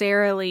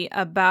necessarily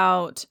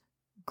about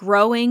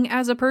growing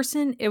as a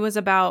person. It was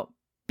about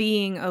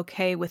being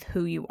okay with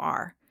who you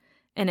are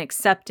and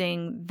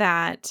accepting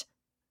that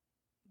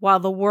while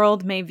the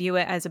world may view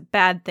it as a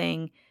bad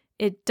thing,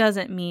 it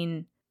doesn't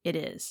mean it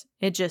is.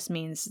 It just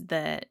means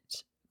that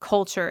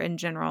culture in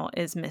general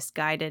is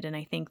misguided. And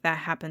I think that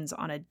happens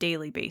on a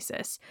daily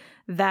basis,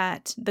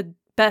 that the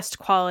best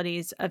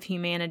qualities of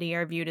humanity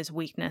are viewed as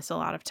weakness a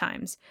lot of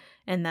times.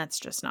 And that's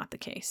just not the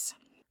case.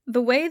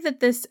 The way that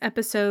this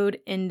episode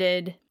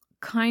ended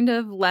kind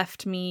of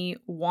left me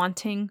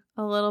wanting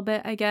a little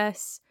bit, I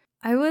guess.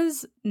 I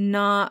was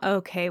not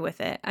okay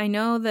with it. I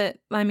know that,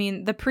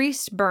 the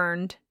priest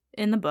burned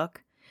in the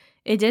book.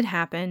 It did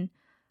happen.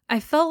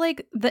 I felt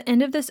like the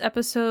end of this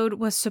episode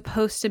was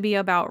supposed to be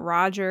about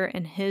Roger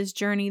and his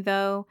journey,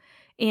 though,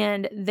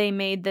 and they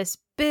made this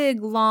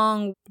big,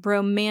 long,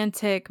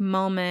 romantic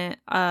moment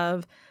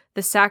of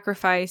the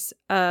sacrifice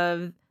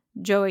of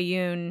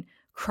Jo-Yoon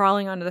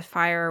crawling onto the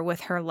fire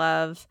with her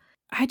love.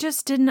 I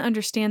just didn't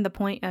understand the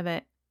point of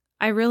it.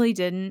 I really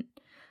didn't.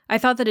 I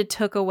thought that it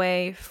took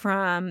away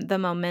from the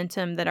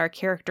momentum that our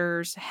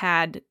characters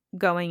had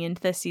going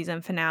into the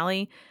season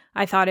finale.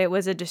 I thought it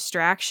was a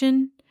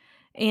distraction.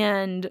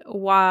 And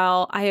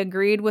while I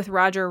agreed with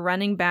Roger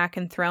running back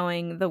and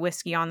throwing the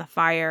whiskey on the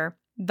fire,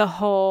 the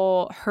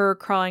whole her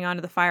crawling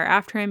onto the fire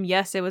after him,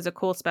 yes, it was a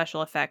cool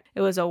special effect.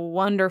 It was a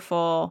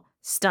wonderful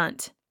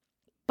stunt.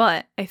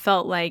 But I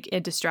felt like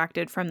it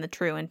distracted from the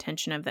true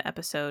intention of the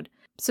episode.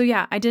 So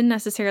yeah, I didn't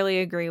necessarily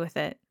agree with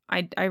it.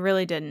 I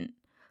really didn't.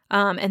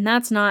 And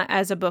that's not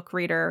as a book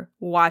reader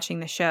watching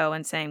the show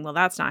and saying, well,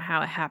 that's not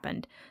how it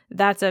happened.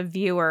 That's a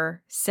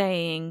viewer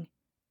saying,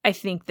 I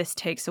think this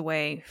takes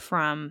away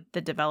from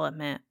the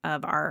development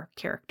of our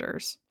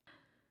characters.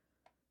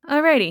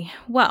 Alrighty,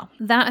 well,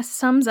 that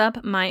sums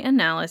up my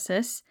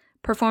analysis.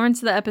 Performance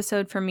of the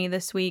episode for me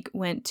this week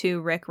went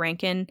to Rick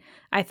Rankin.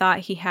 I thought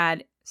he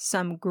had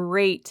some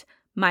great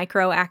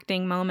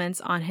micro-acting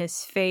moments on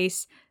his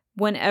face.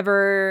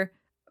 Whenever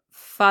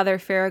Father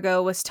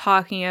Farrago was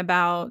talking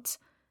about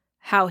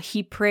how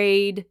he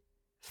prayed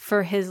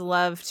for his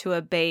love to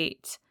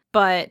abate,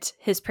 but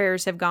his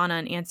prayers have gone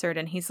unanswered,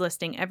 and he's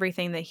listing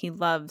everything that he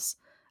loves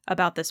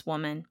about this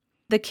woman.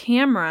 The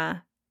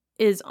camera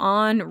is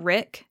on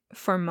Rick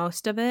for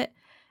most of it,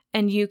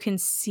 and you can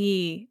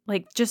see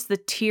just the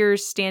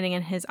tears standing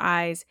in his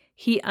eyes.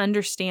 He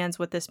understands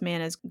what this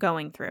man is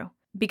going through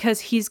because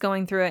he's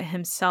going through it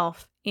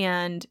himself,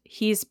 and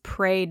he's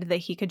prayed that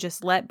he could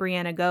just let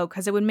Brianna go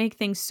because it would make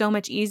things so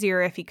much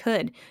easier if he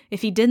could.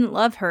 If he didn't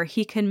love her,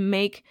 he can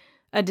make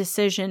a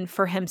decision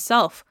for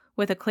himself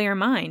with a clear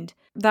mind.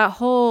 That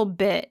whole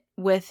bit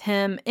with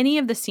him, any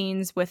of the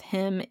scenes with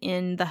him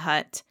in the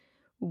hut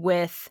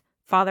with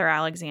Father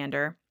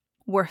Alexander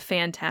were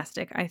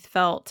fantastic. I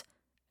felt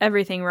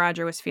everything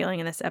Roger was feeling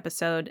in this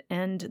episode,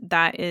 and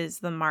that is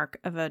the mark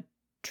of a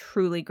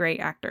truly great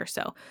actor.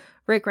 So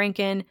Rick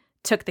Rankin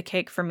took the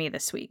cake for me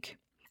this week.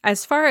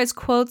 As far as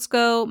quotes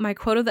go, my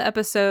quote of the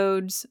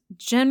episodes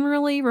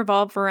generally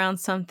revolve around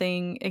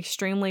something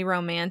extremely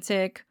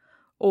romantic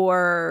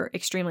or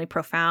extremely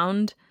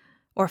profound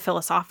or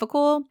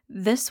philosophical.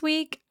 This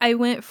week, I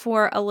went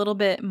for a little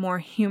bit more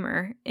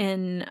humor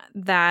in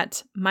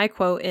that my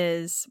quote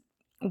is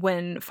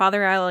when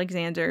Father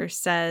Alexander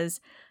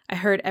says, "I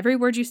heard every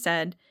word you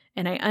said,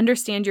 and I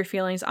understand your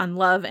feelings on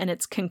love and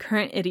its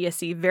concurrent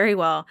idiocy very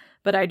well,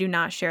 but I do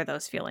not share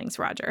those feelings,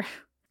 Roger."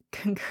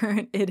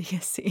 Concurrent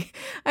idiocy.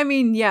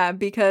 Yeah,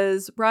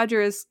 because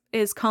Roger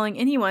is calling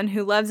anyone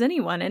who loves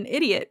anyone an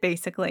idiot,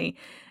 basically.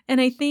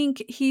 And I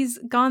think he's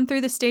gone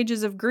through the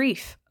stages of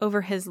grief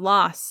over his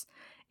loss.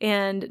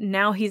 And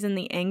now he's in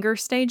the anger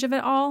stage of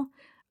it all.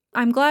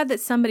 I'm glad that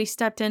somebody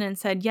stepped in and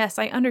said, yes,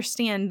 I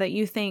understand that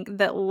you think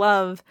that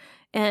love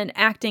and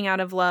acting out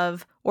of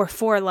love or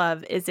for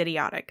love is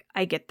idiotic.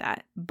 I get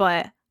that,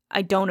 but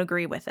I don't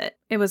agree with it.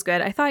 It was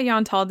good. I thought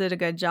Jan Tal did a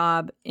good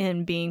job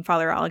in being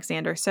Father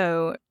Alexander,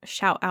 so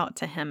shout out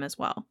to him as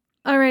well.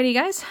 Alrighty,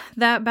 guys,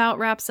 that about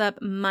wraps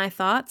up my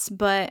thoughts,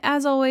 but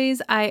as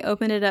always, I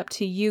opened it up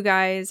to you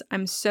guys.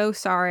 I'm so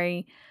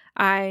sorry.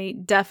 I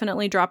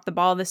definitely dropped the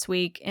ball this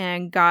week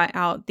and got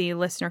out the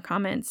listener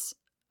comments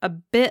a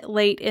bit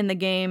late in the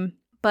game,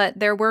 but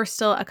there were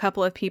still a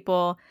couple of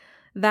people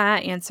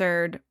that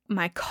answered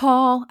my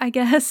call, I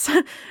guess.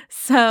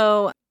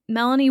 So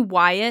Melanie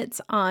Wyatt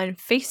on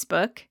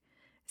Facebook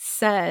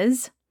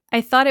says,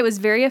 I thought it was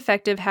very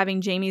effective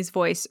having Jamie's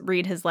voice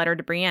read his letter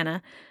to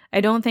Brianna.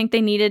 I don't think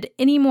they needed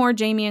any more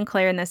Jamie and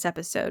Claire in this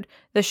episode.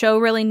 The show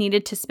really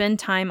needed to spend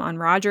time on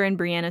Roger and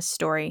Brianna's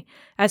story.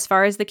 As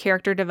far as the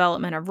character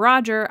development of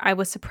Roger, I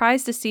was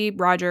surprised to see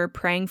Roger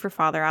praying for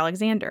Father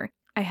Alexander.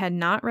 I had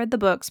not read the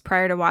books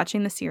prior to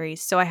watching the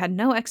series, so I had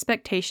no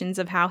expectations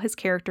of how his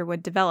character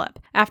would develop.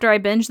 After I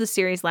binged the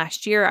series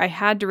last year, I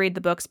had to read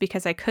the books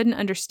because I couldn't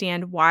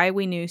understand why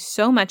we knew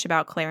so much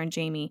about Claire and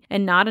Jamie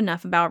and not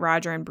enough about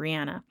Roger and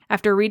Brianna.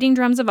 After reading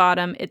Drums of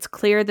Autumn, it's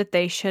clear that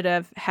they should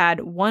have had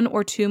 1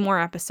 or 2 more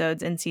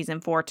episodes in season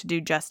 4 to do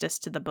justice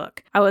to the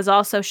book. I was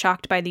also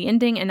shocked by the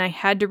ending, and I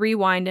had to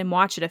rewind and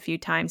watch it a few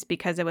times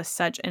because it was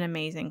such an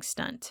amazing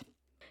stunt.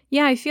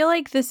 Yeah, I feel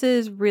like this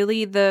is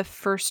really the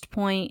first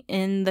point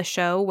in the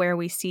show where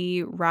we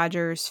see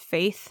Roger's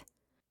faith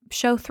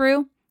show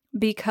through,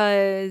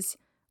 because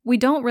we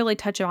don't really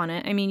touch on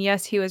it. I mean,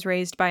 yes, he was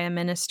raised by a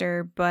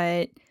minister,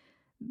 but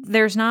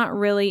there's not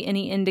really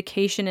any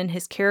indication in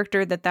his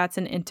character that that's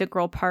an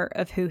integral part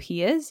of who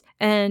he is.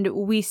 And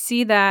we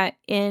see that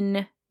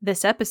in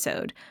this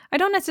episode. I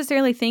don't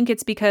necessarily think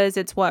it's because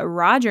it's what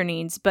Roger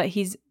needs, but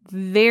he's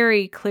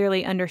very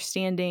clearly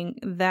understanding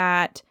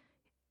that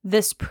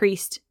this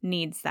priest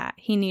needs that.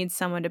 He needs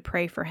someone to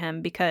pray for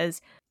him because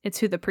it's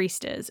who the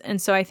priest is.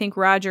 And so I think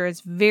Roger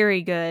is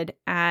very good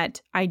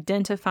at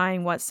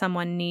identifying what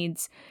someone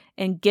needs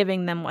and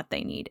giving them what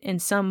they need in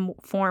some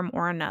form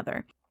or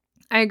another.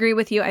 I agree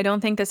with you. I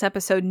don't think this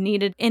episode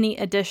needed any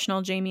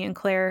additional Jamie and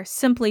Claire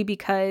simply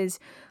because,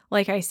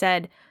 like I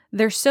said,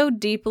 they're so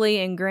deeply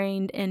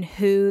ingrained in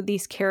who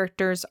these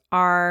characters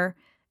are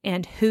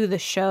and who the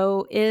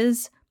show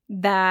is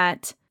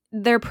that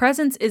their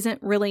presence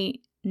isn't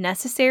really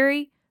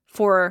necessary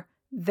for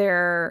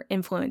their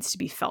influence to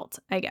be felt,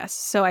 I guess.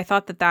 So I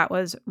thought that that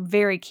was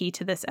very key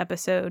to this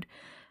episode.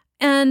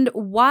 And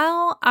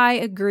while I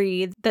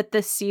agree that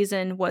this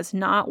season was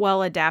not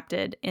well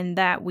adapted in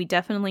that we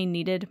definitely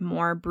needed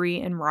more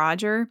Bree and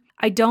Roger,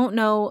 I don't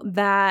know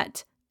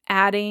that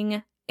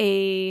adding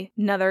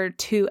another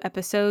 2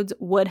 episodes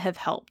would have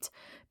helped,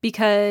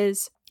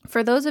 because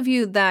for those of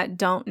you that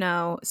don't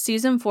know,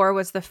 season 4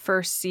 was the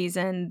first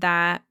season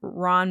that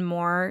Ron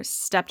Moore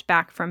stepped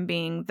back from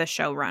being the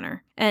showrunner,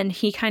 and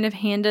he kind of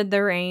handed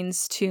the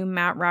reins to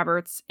Matt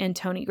Roberts and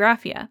Tony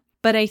Graffia.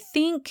 But I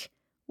think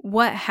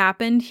what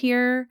happened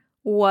here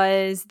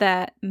was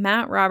that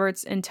Matt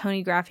Roberts and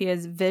Tony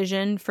Graffia's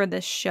vision for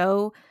this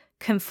show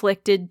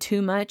conflicted too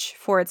much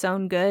for its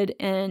own good,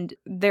 and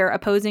their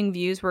opposing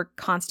views were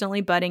constantly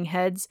butting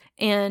heads.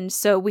 And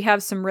so we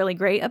have some really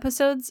great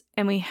episodes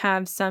and we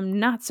have some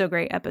not so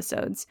great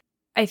episodes.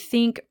 I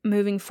think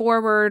moving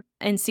forward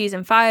in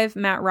season 5,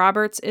 Matt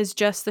Roberts is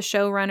just the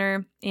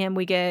showrunner, and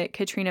we get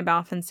Katrina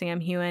Balfe and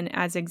Sam Heughan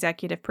as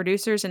executive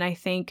producers. And I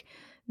think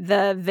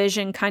the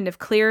vision kind of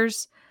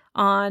clears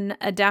on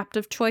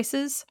adaptive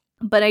choices,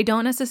 but I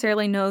don't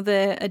necessarily know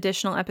the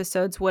additional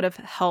episodes would have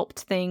helped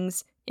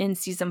things in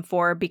season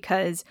 4,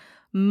 because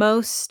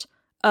most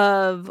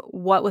of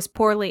what was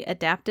poorly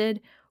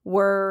adapted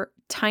were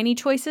tiny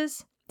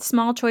choices,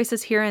 small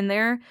choices here and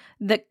there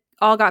that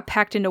all got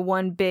packed into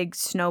one big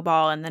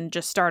snowball and then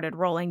just started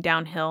rolling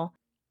downhill.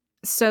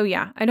 So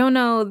yeah, I don't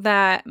know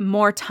that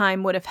more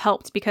time would have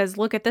helped, because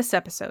look at this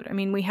episode. I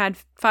mean, we had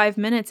 5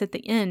 minutes at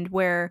the end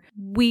where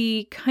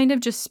we kind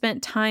of just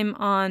spent time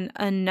on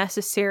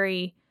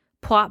unnecessary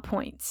plot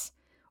points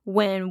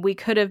when we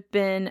could have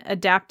been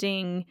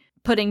adapting,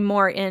 putting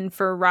more in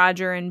for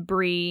Roger and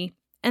Bree.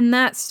 And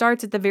that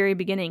starts at the very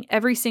beginning.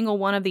 Every single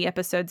one of the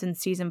episodes in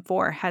season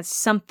 4 has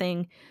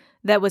something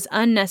that was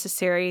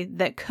unnecessary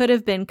that could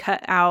have been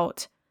cut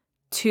out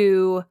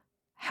to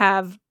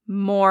have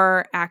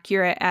more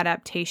accurate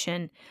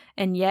adaptation,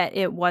 and yet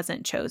it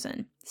wasn't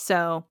chosen.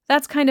 So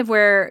that's kind of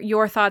where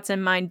your thoughts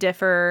and mine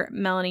differ,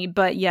 Melanie.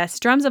 But yes,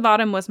 Drums of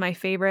Autumn was my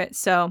favorite,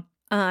 so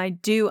I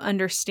do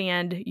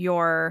understand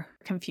your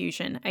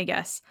confusion, I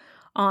guess,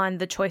 on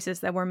the choices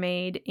that were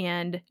made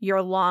and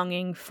your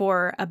longing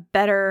for a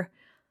better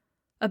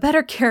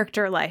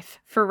character life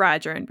for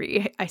Roger and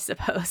Bree, I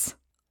suppose.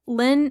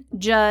 Lynn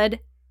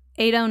Judd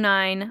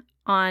 809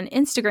 on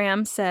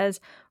Instagram says,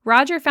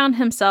 Roger found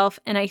himself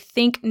and I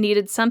think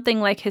needed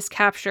something like his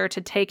capture to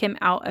take him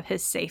out of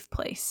his safe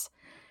place.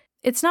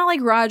 It's not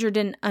like Roger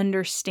didn't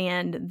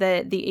understand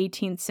that the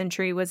 18th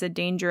century was a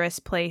dangerous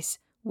place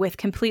with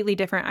completely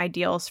different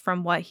ideals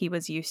from what he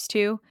was used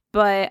to.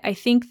 But I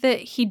think that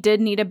he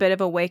did need a bit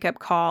of a wake-up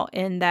call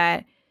in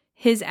that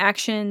his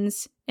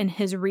actions and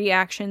his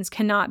reactions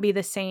cannot be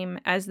the same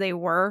as they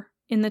were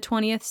in the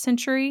 20th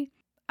century.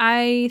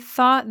 I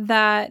thought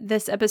that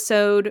this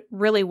episode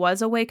really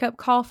was a wake-up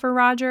call for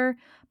Roger,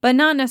 but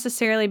not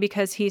necessarily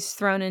because he's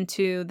thrown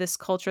into this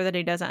culture that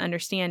he doesn't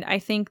understand. I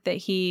think that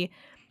he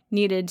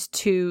needed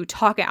to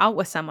talk it out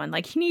with someone.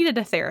 Like, he needed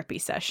a therapy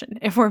session,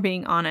 if we're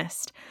being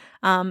honest.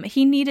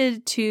 He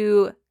needed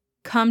to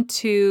come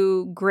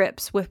to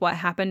grips with what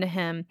happened to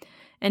him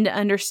and to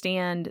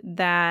understand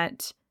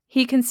that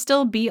he can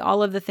still be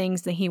all of the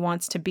things that he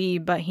wants to be,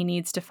 but he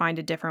needs to find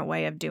a different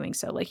way of doing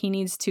so. Like, he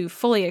needs to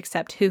fully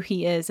accept who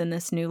he is in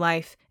this new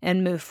life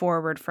and move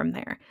forward from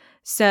there.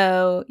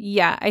 So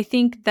yeah, I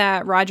think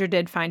that Roger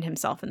did find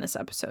himself in this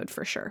episode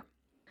for sure.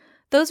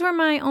 Those were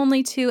my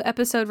only 2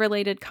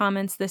 episode-related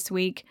comments this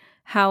week.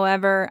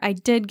 However, I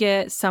did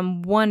get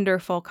some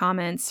wonderful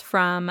comments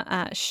from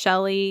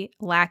Shelly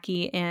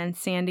Lackey and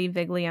Sandy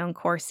Viglione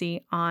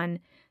Corsi on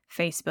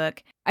Facebook.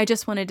 I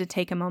just wanted to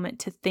take a moment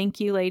to thank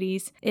you,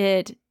 ladies.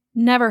 It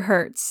never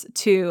hurts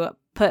to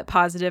put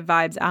positive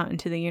vibes out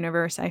into the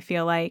universe, I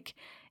feel like.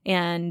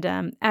 And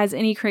as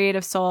any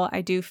creative soul,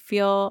 I do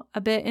feel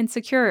a bit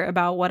insecure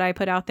about what I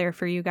put out there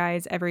for you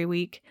guys every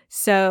week.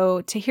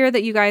 So to hear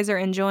that you guys are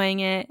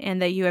enjoying it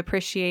and that you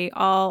appreciate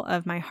all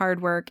of my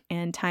hard work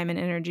and time and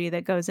energy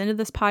that goes into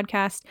this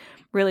podcast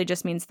really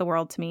just means the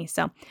world to me.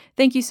 So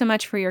thank you so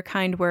much for your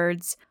kind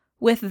words.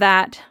 With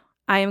that,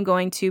 I am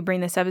going to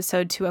bring this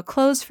episode to a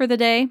close for the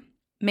day.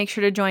 Make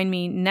sure to join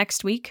me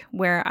next week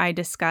where I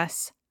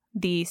discuss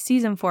the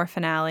season 4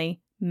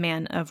 finale,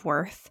 Man of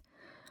Worth.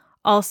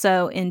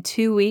 Also, in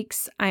 2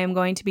 weeks, I am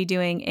going to be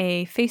doing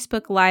a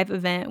Facebook Live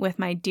event with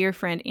my dear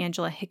friend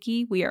Angela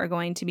Hickey. We are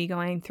going to be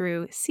going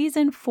through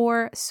Season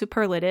 4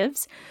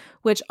 superlatives,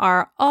 which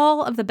are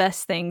all of the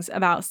best things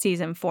about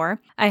Season 4.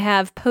 I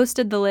have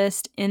posted the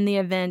list in the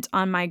event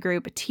on my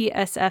group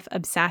TSF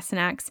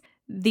Obsassenachs.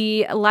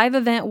 The live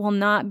event will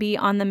not be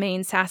on the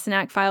main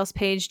Sassenach Files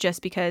page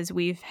just because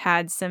we've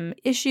had some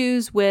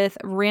issues with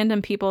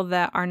random people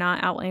that are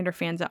not Outlander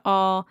fans at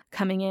all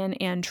coming in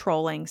and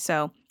trolling.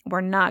 So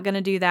we're not going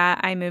to do that.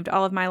 I moved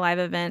all of my live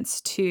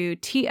events to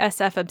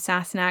TSF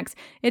Obsassenachs.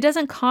 It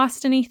doesn't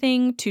cost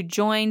anything to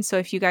join, so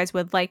if you guys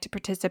would like to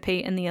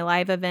participate in the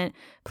live event,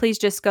 please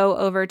just go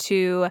over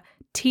to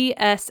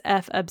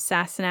TSF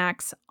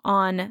Obsassenachs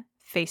on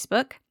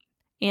Facebook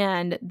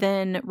and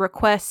then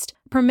request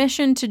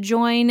permission to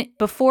join.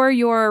 Before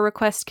your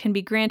request can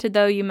be granted,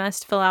 though, you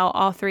must fill out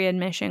all 3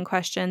 admission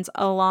questions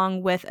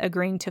along with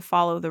agreeing to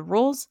follow the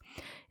rules.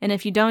 And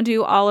if you don't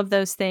do all of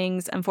those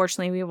things,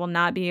 unfortunately, we will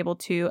not be able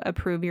to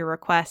approve your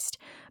request.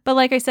 But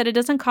like I said, it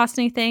doesn't cost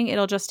anything.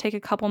 It'll just take a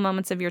couple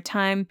moments of your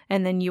time,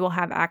 and then you will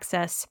have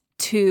access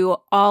to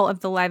all of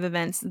the live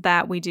events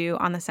that we do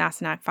on the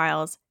Sassenach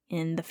Files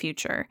in the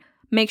future.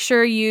 Make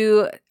sure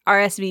you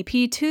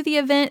RSVP to the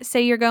event,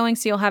 say you're going,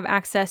 so you'll have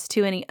access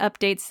to any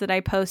updates that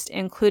I post,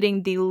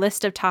 including the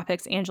list of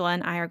topics Angela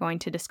and I are going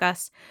to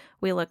discuss.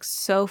 We look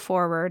so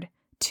forward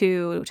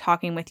to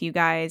talking with you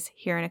guys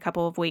here in a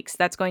couple of weeks.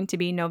 That's going to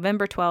be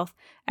November 12th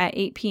at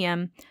 8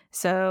 p.m.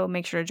 So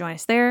make sure to join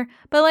us there.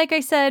 But like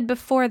I said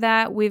before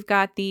that, we've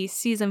got the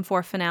season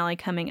 4 finale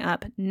coming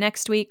up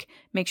next week.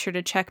 Make sure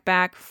to check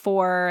back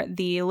for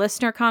the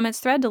listener comments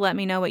thread to let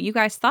me know what you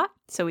guys thought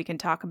so we can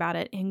talk about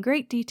it in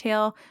great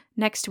detail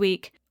next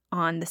week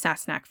on the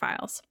Sassenach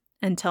Files.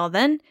 Until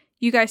then,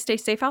 you guys stay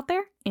safe out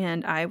there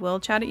and I will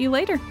chat at you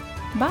later.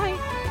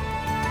 Bye.